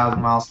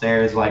 1,000 Mile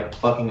Stare is like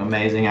fucking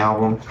amazing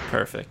album.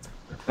 Perfect.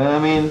 I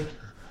mean,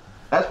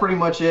 that's pretty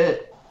much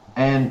it.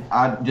 And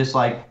I just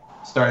like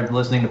started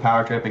listening to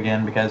Power Trip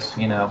again because,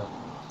 you know,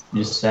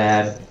 just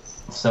sad.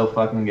 It's so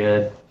fucking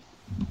good.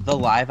 The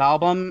live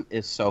album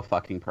is so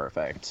fucking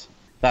perfect.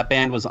 That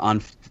band was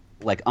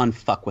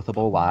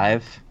unfuckwithable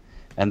live.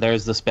 And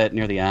there's this bit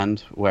near the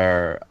end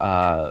where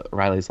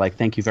Riley's like,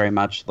 "Thank you very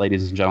much,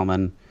 ladies and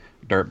gentlemen,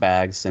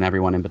 dirtbags, and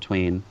everyone in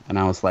between." And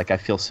I was like, I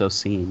feel so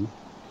seen.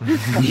 And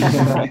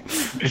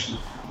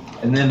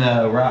then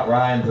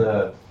Ryan's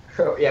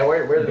Yeah,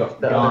 where's the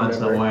other gone member?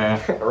 somewhere.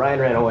 Ryan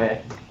ran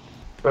away.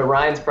 But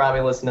Ryan's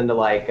probably listening to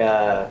like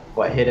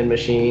Hidden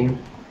Machine.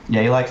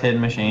 Yeah, he likes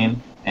Hidden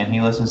Machine, and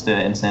he listens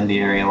to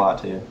Incendiary a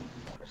lot too.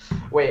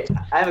 Wait,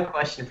 I have a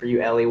question for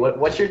you, Ellie.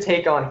 What's your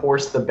take on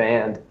Horse the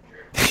Band?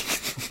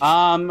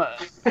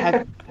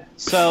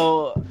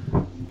 So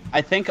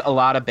I think a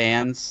lot of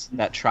bands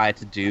that try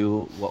to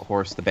do what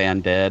Horse the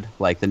Band did,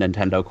 like the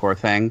Nintendo Core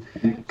thing,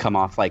 come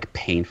off like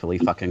painfully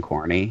fucking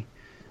corny.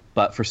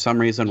 But for some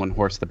reason, when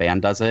Horse the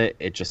Band does it,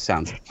 it just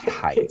sounds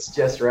tight. It's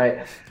just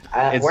right.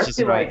 It's weren't just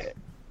they right. like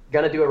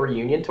gonna do a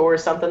reunion tour or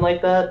something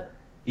like that?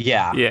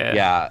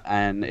 Yeah.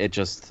 And it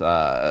just,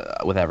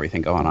 with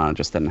everything going on, it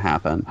just didn't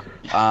happen.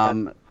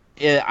 I'll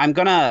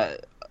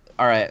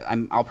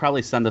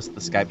probably send this to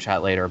the Skype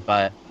chat later,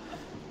 but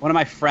one of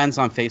my friends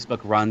on Facebook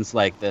runs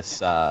like this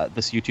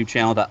this YouTube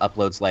channel that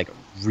uploads like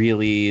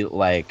really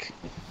like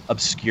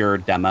obscure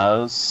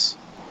demos,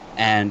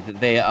 and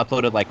they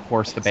uploaded like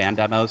Horse the Band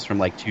demos from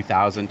like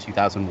 2000,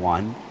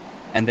 2001,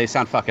 and they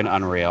sound fucking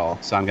unreal.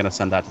 So I'm gonna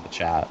send that to the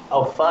chat.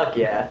 Oh fuck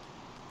yeah!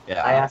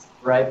 Yeah. I asked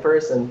the right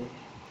person.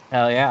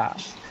 Hell yeah.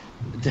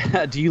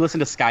 Do you listen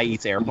to Sky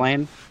Eats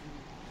Airplane?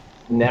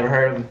 Never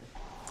heard of him.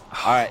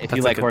 All right, if That's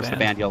you a like good Horse the band.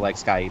 Band, you'll like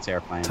Sky Eats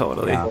Airplane.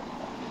 Totally. Yeah.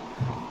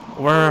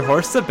 Were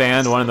Horse the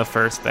Band one of the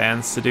first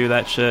bands to do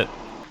that shit?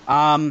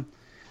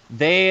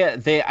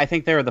 They I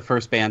think they were the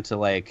first band to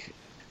like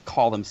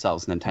call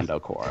themselves Nintendo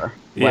Core.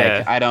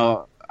 Yeah.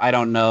 Like I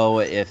don't know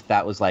if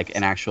that was like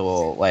an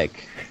actual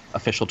like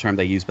official term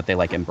they used, but they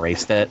like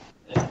embraced it,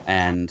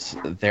 and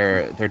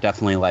they're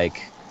definitely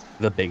like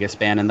the biggest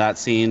band in that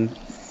scene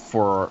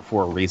for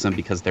a reason,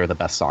 because they're the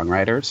best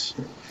songwriters.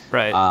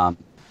 Right.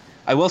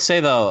 I will say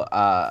though,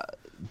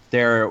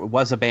 there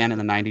was a band in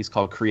the 90s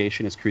called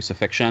Creation is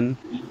Crucifixion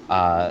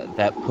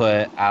that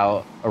put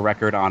out a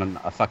record on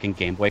a fucking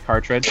Game Boy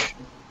cartridge.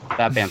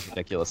 That band's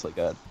ridiculously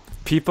good.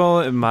 People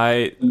in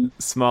my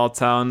small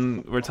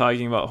town were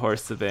talking about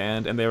Horse the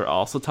Band, and they were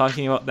also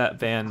talking about that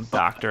band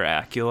Dr.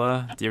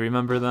 Acula. Do you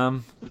remember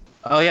them?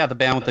 Oh yeah, the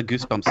band with the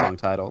Goosebumps song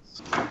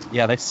titles.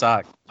 Yeah, they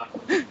suck.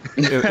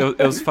 It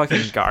was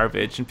fucking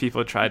garbage, and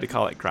people tried to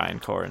call it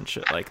grindcore and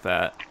shit like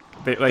that.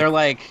 They're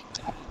like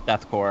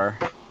deathcore.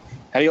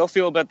 How do y'all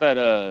feel about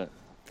that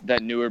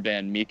newer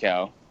band,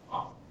 Mikau?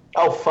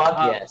 Oh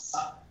fuck yes.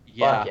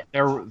 Yeah, Fuck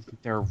yeah.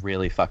 they're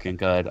really fucking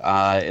good.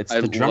 It's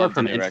the drummer loved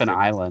from the new Infant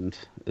record. Island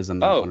is in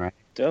that one, right?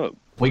 Dope.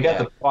 We got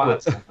the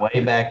quotes way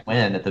back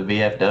when at the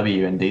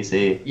VFW in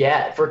DC.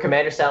 Yeah, for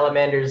Commander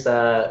Salamander's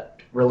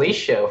release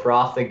show for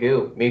Off the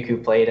Goop,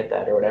 Miku played at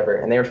that or whatever,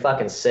 and they were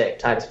fucking sick,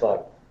 tight as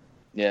fuck.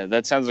 Yeah,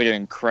 that sounds like an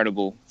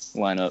incredible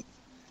lineup.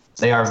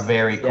 They are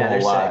very cool Yeah,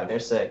 they're live. sick. They're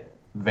sick.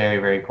 Very,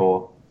 very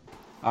cool.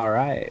 All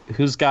right,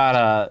 who's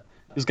got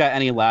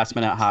any last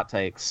minute hot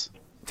takes?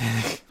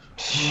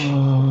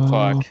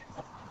 Fuck.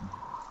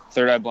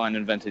 Third Eye Blind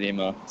invented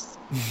emo.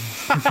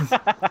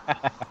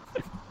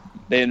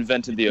 They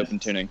invented the open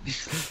tuning.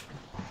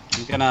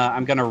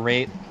 I'm gonna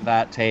rate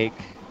that take.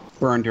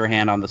 Burned your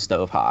hand on the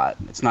stove hot.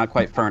 It's not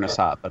quite furnace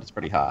hot, but it's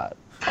pretty hot.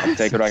 I'll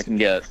take what I can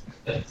get.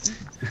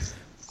 It's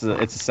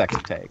a sexy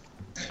take.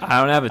 I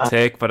don't have a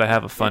take, but I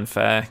have a fun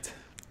fact.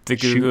 The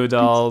Goo Goo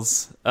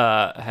Dolls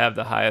have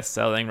the highest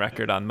selling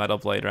record on Metal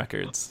Blade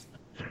Records.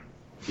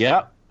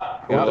 Yep.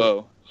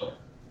 Whoa.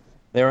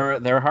 They're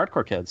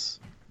hardcore kids.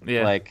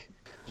 Yeah. Like,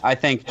 I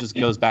think just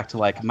goes back to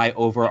like my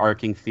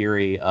overarching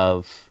theory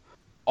of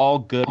all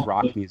good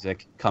rock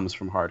music comes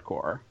from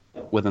hardcore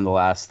within the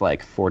last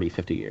like 40,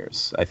 50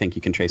 years. I think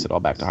you can trace it all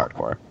back to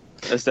hardcore.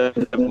 That's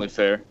definitely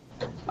fair.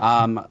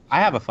 I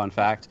have a fun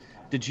fact.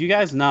 Did you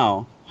guys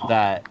know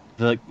that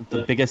the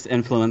biggest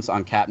influence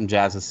on Captain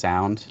Jazz's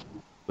sound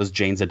was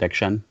Jane's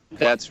Addiction?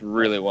 That's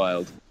really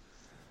wild.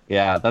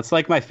 Yeah, that's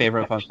like my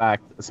favorite fun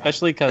fact,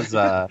 especially because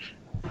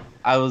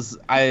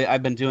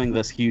I've been doing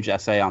this huge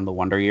essay on the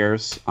Wonder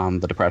Years,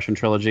 the Depression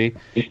trilogy,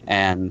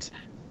 and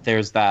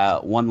there's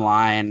that one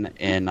line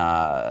in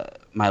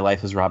My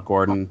Life as Rob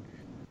Gordon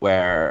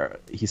where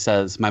he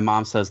says, "My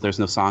mom says there's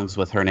no songs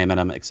with her name in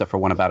them except for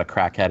one about a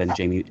crackhead and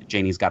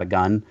Janie's got a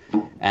gun,"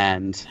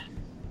 and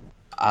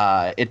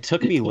it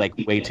took me like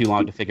way too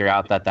long to figure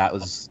out that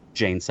was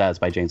Jane Says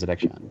by Jane's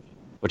Addiction,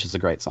 which is a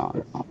great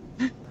song.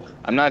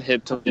 I'm not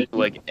hip to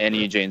like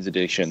any Jane's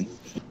Addiction.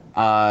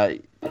 So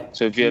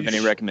if you have any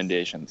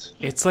recommendations.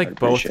 It's like I'd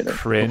both appreciate it.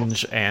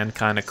 cringe and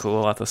kind of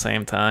cool at the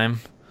same time.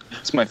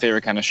 It's my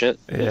favorite kind of shit.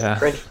 Yeah.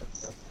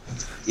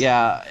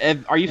 Yeah,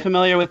 are you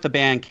familiar with the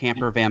band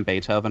Camper Van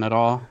Beethoven at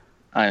all?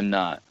 I am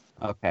not.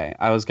 Okay,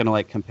 I was gonna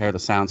like compare the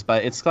sounds,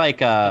 but it's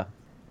like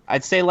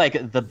I'd say like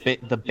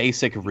the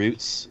basic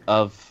roots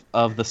of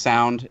the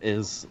sound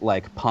is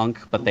like punk,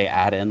 but they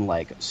add in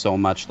like so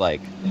much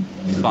like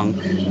funk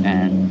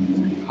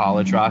and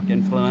college rock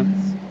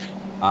influence.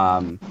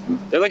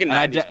 They're like a And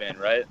I 90s de- band,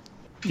 right?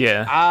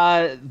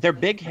 Yeah. Their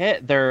big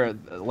hit, they're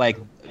like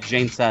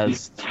Jane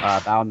Says, the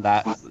album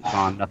that's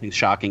on Nothing's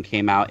Shocking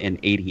came out in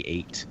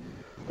 '88.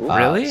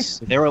 Really?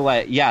 So they were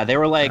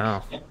like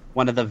Oh.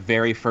 one of the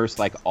very first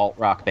like alt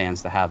rock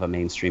bands to have a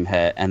mainstream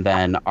hit, and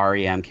then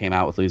REM came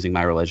out with Losing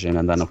My Religion,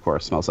 and then of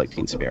course Smells Like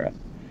Teen Spirit.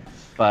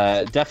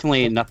 But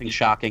definitely Nothing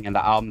Shocking, and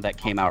the album that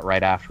came out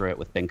right after it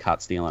with Been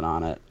Caught Stealing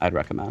on it, I'd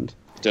recommend.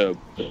 Dope.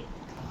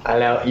 I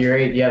know.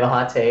 You have a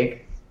hot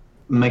take?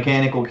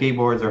 Mechanical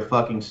keyboards are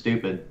fucking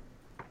stupid.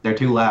 They're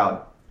too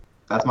loud.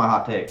 That's my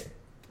hot take.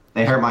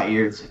 They hurt my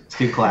ears. It's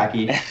too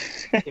clacky.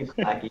 Too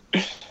clacky.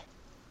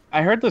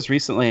 I heard this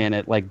recently and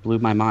it like blew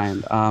my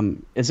mind.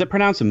 Is it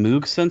pronounced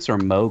Moog Sense or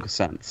Moog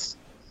Sense?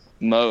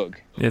 Moog.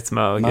 It's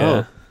Moog, Moog.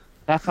 yeah.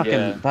 That fucking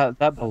Yeah.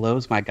 that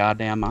blows my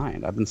goddamn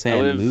mind. I've been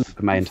saying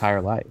Moog my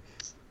entire life.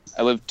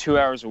 I live 2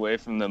 hours away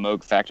from the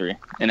Moog factory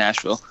in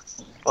Asheville.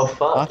 Oh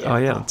fuck. Oh,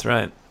 yeah, that's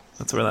right.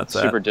 That's where that's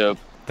Super at. dope.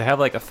 They have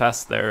like a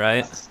fest there,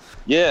 right?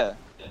 Yeah.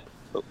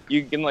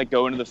 You can like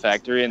go into the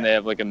factory and they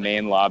have like a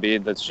main lobby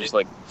that's just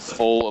like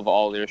full of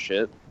all their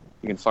shit.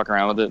 You can fuck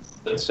around with it.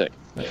 It's sick.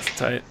 That's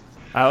tight.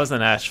 I was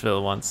in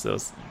Asheville once.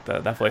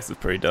 That place was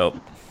pretty dope.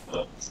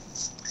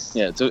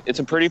 Yeah, it's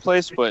a pretty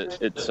place,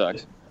 but it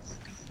sucks.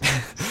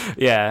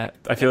 Yeah,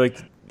 I feel like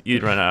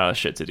you'd run out of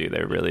shit to do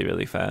there really,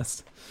 really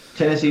fast.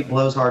 Tennessee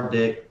blows hard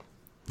dick.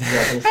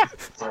 Yeah,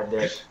 hard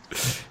dick.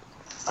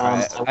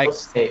 I will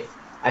say,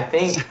 I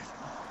think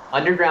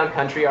underground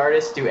country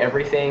artists do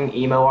everything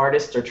emo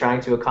artists are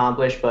trying to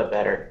accomplish, but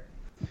better.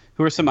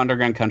 Who are some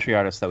underground country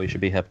artists that we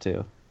should be hip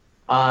to?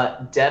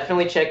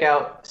 Definitely check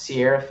out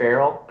Sierra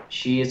Farrell.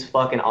 She is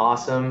fucking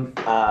awesome.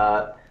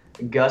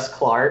 Gus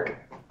Clark,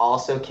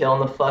 also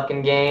killing the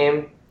fucking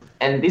game.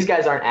 And these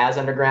guys aren't as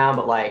underground,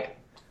 but like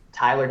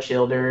Tyler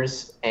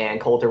Childers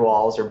and Colter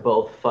Walls are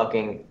both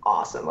fucking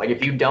awesome. Like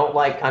if you don't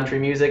like country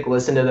music,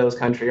 listen to those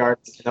country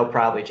artists. They'll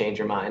probably change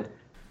your mind.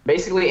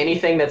 Basically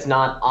anything that's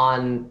not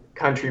on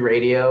country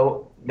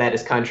radio that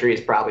is country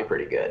is probably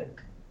pretty good.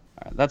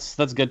 That's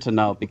good to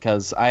know,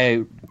 because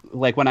I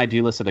like when I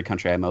do listen to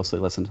country, I mostly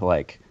listen to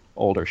like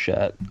older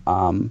shit.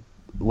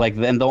 Like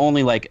then the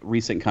only like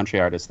recent country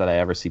artist that I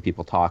ever see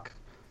people talk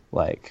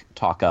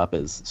up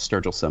is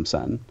Sturgill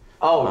Simpson.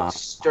 Oh,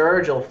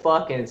 Sturgill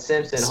fucking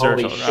Simpson!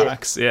 Sturgill Holy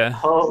rocks, shit! yeah.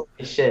 Holy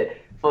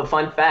shit!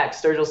 Fun fact: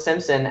 Sturgill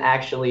Simpson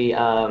actually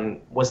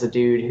was the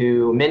dude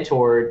who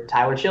mentored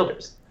Tyler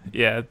Childers.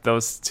 Yeah,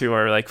 those two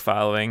are like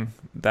following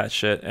that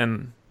shit,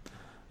 and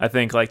I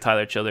think like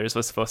Tyler Childers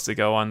was supposed to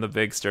go on the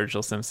big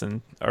Sturgill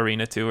Simpson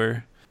arena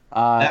tour.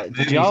 That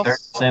movie Sturgill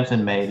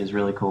Simpson made is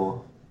really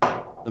cool.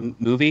 The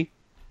movie?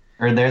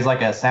 Or there's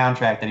like a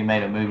soundtrack that he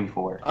made a movie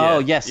for. Oh,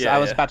 yes. I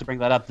was about to bring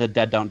that up. The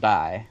Dead Don't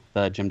Die,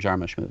 the Jim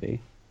Jarmusch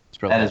movie.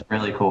 That is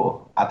really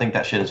cool. I think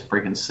that shit is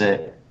freaking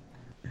sick.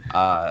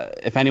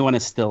 If anyone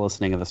is still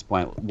listening at this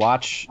point,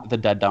 watch The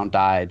Dead Don't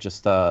Die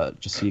just so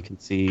you can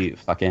see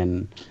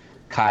fucking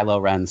Kylo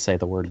Ren say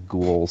the word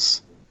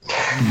ghouls.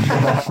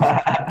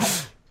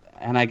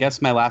 And I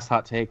guess my last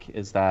hot take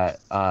is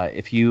that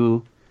if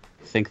you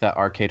think that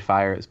Arcade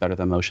Fire is better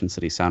than Motion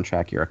City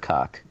Soundtrack, you're a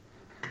cuck.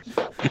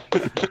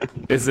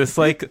 Is this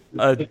like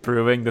a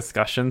brewing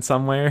discussion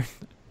somewhere,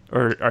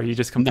 or are you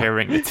just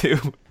comparing the two?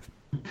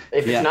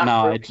 If it's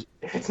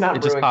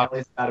not brewing, at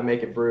least how to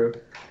make it brew.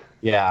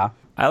 Yeah,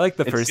 I like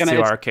the first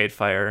two Arcade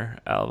Fire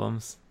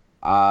albums.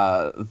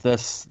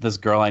 This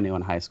girl I knew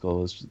in high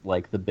school was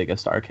like the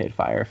biggest Arcade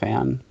Fire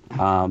fan,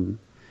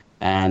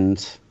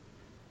 and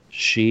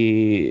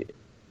she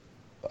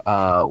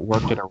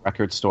worked at a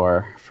record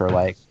store for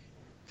like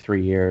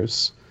 3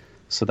 years.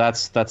 So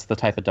that's the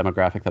type of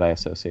demographic that I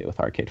associate with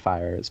Arcade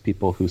Fire, is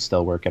people who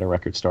still work at a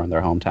record store in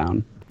their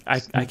hometown. I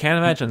can't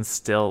imagine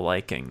still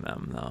liking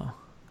them though,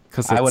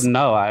 because I wouldn't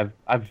know. I've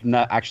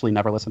actually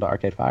never listened to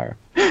Arcade Fire.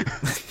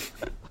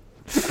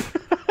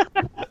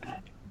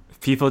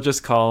 People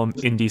just call them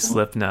indie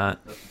Slipknot.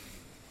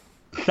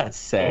 That's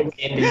sick.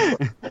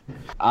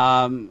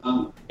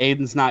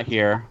 Aidan's not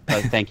here,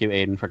 but thank you,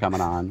 Aidan, for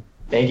coming on.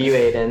 Thank you,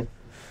 Aidan.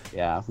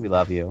 Yeah, we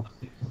love you.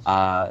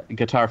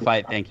 Guitar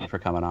Fight, thank you for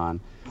coming on.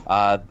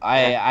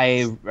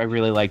 I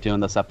really like doing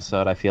this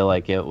episode. I feel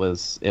like it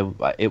was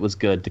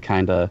good to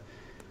kind of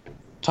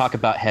talk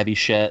about heavy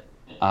shit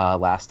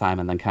last time,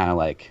 and then kind of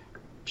like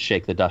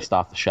shake the dust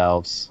off the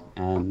shelves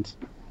and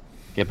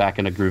get back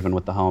into grooving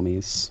with the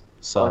homies.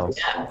 So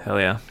hell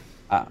yeah.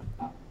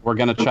 We're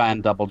gonna try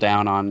and double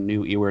down on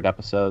new E-Word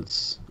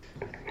episodes,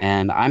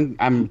 and I'm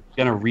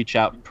gonna reach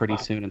out pretty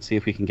soon and see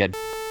if we can get.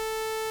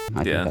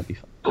 I think that'd be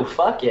fun. Oh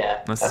fuck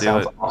yeah! Let's do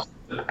it. Awesome.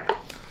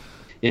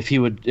 If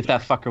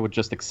that fucker would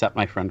just accept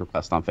my friend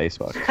request on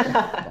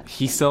Facebook.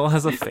 He still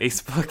has a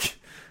Facebook.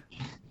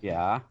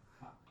 Yeah.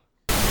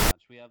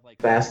 We have like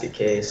basket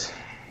case.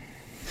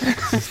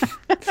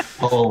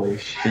 Holy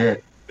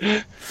shit!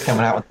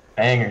 Coming out with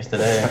bangers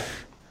today.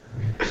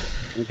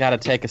 We gotta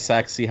take a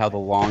sec, see how the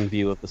long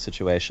view of the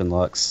situation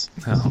looks.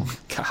 Oh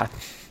God.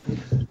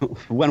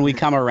 When we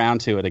come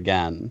around to it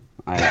again,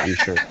 I'm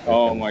sure.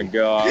 Oh my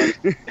God.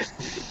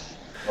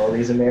 All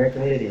these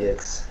American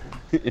idiots.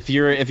 If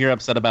you're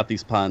upset about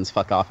these puns,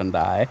 fuck off and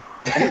die.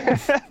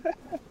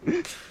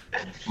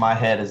 My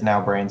head is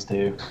now brains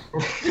too.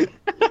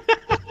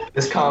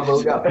 This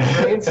combo got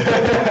brains.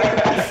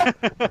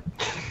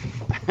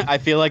 I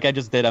feel like I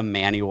just did a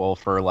manual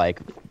for like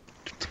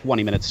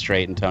 20 minutes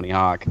straight in Tony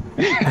Hawk.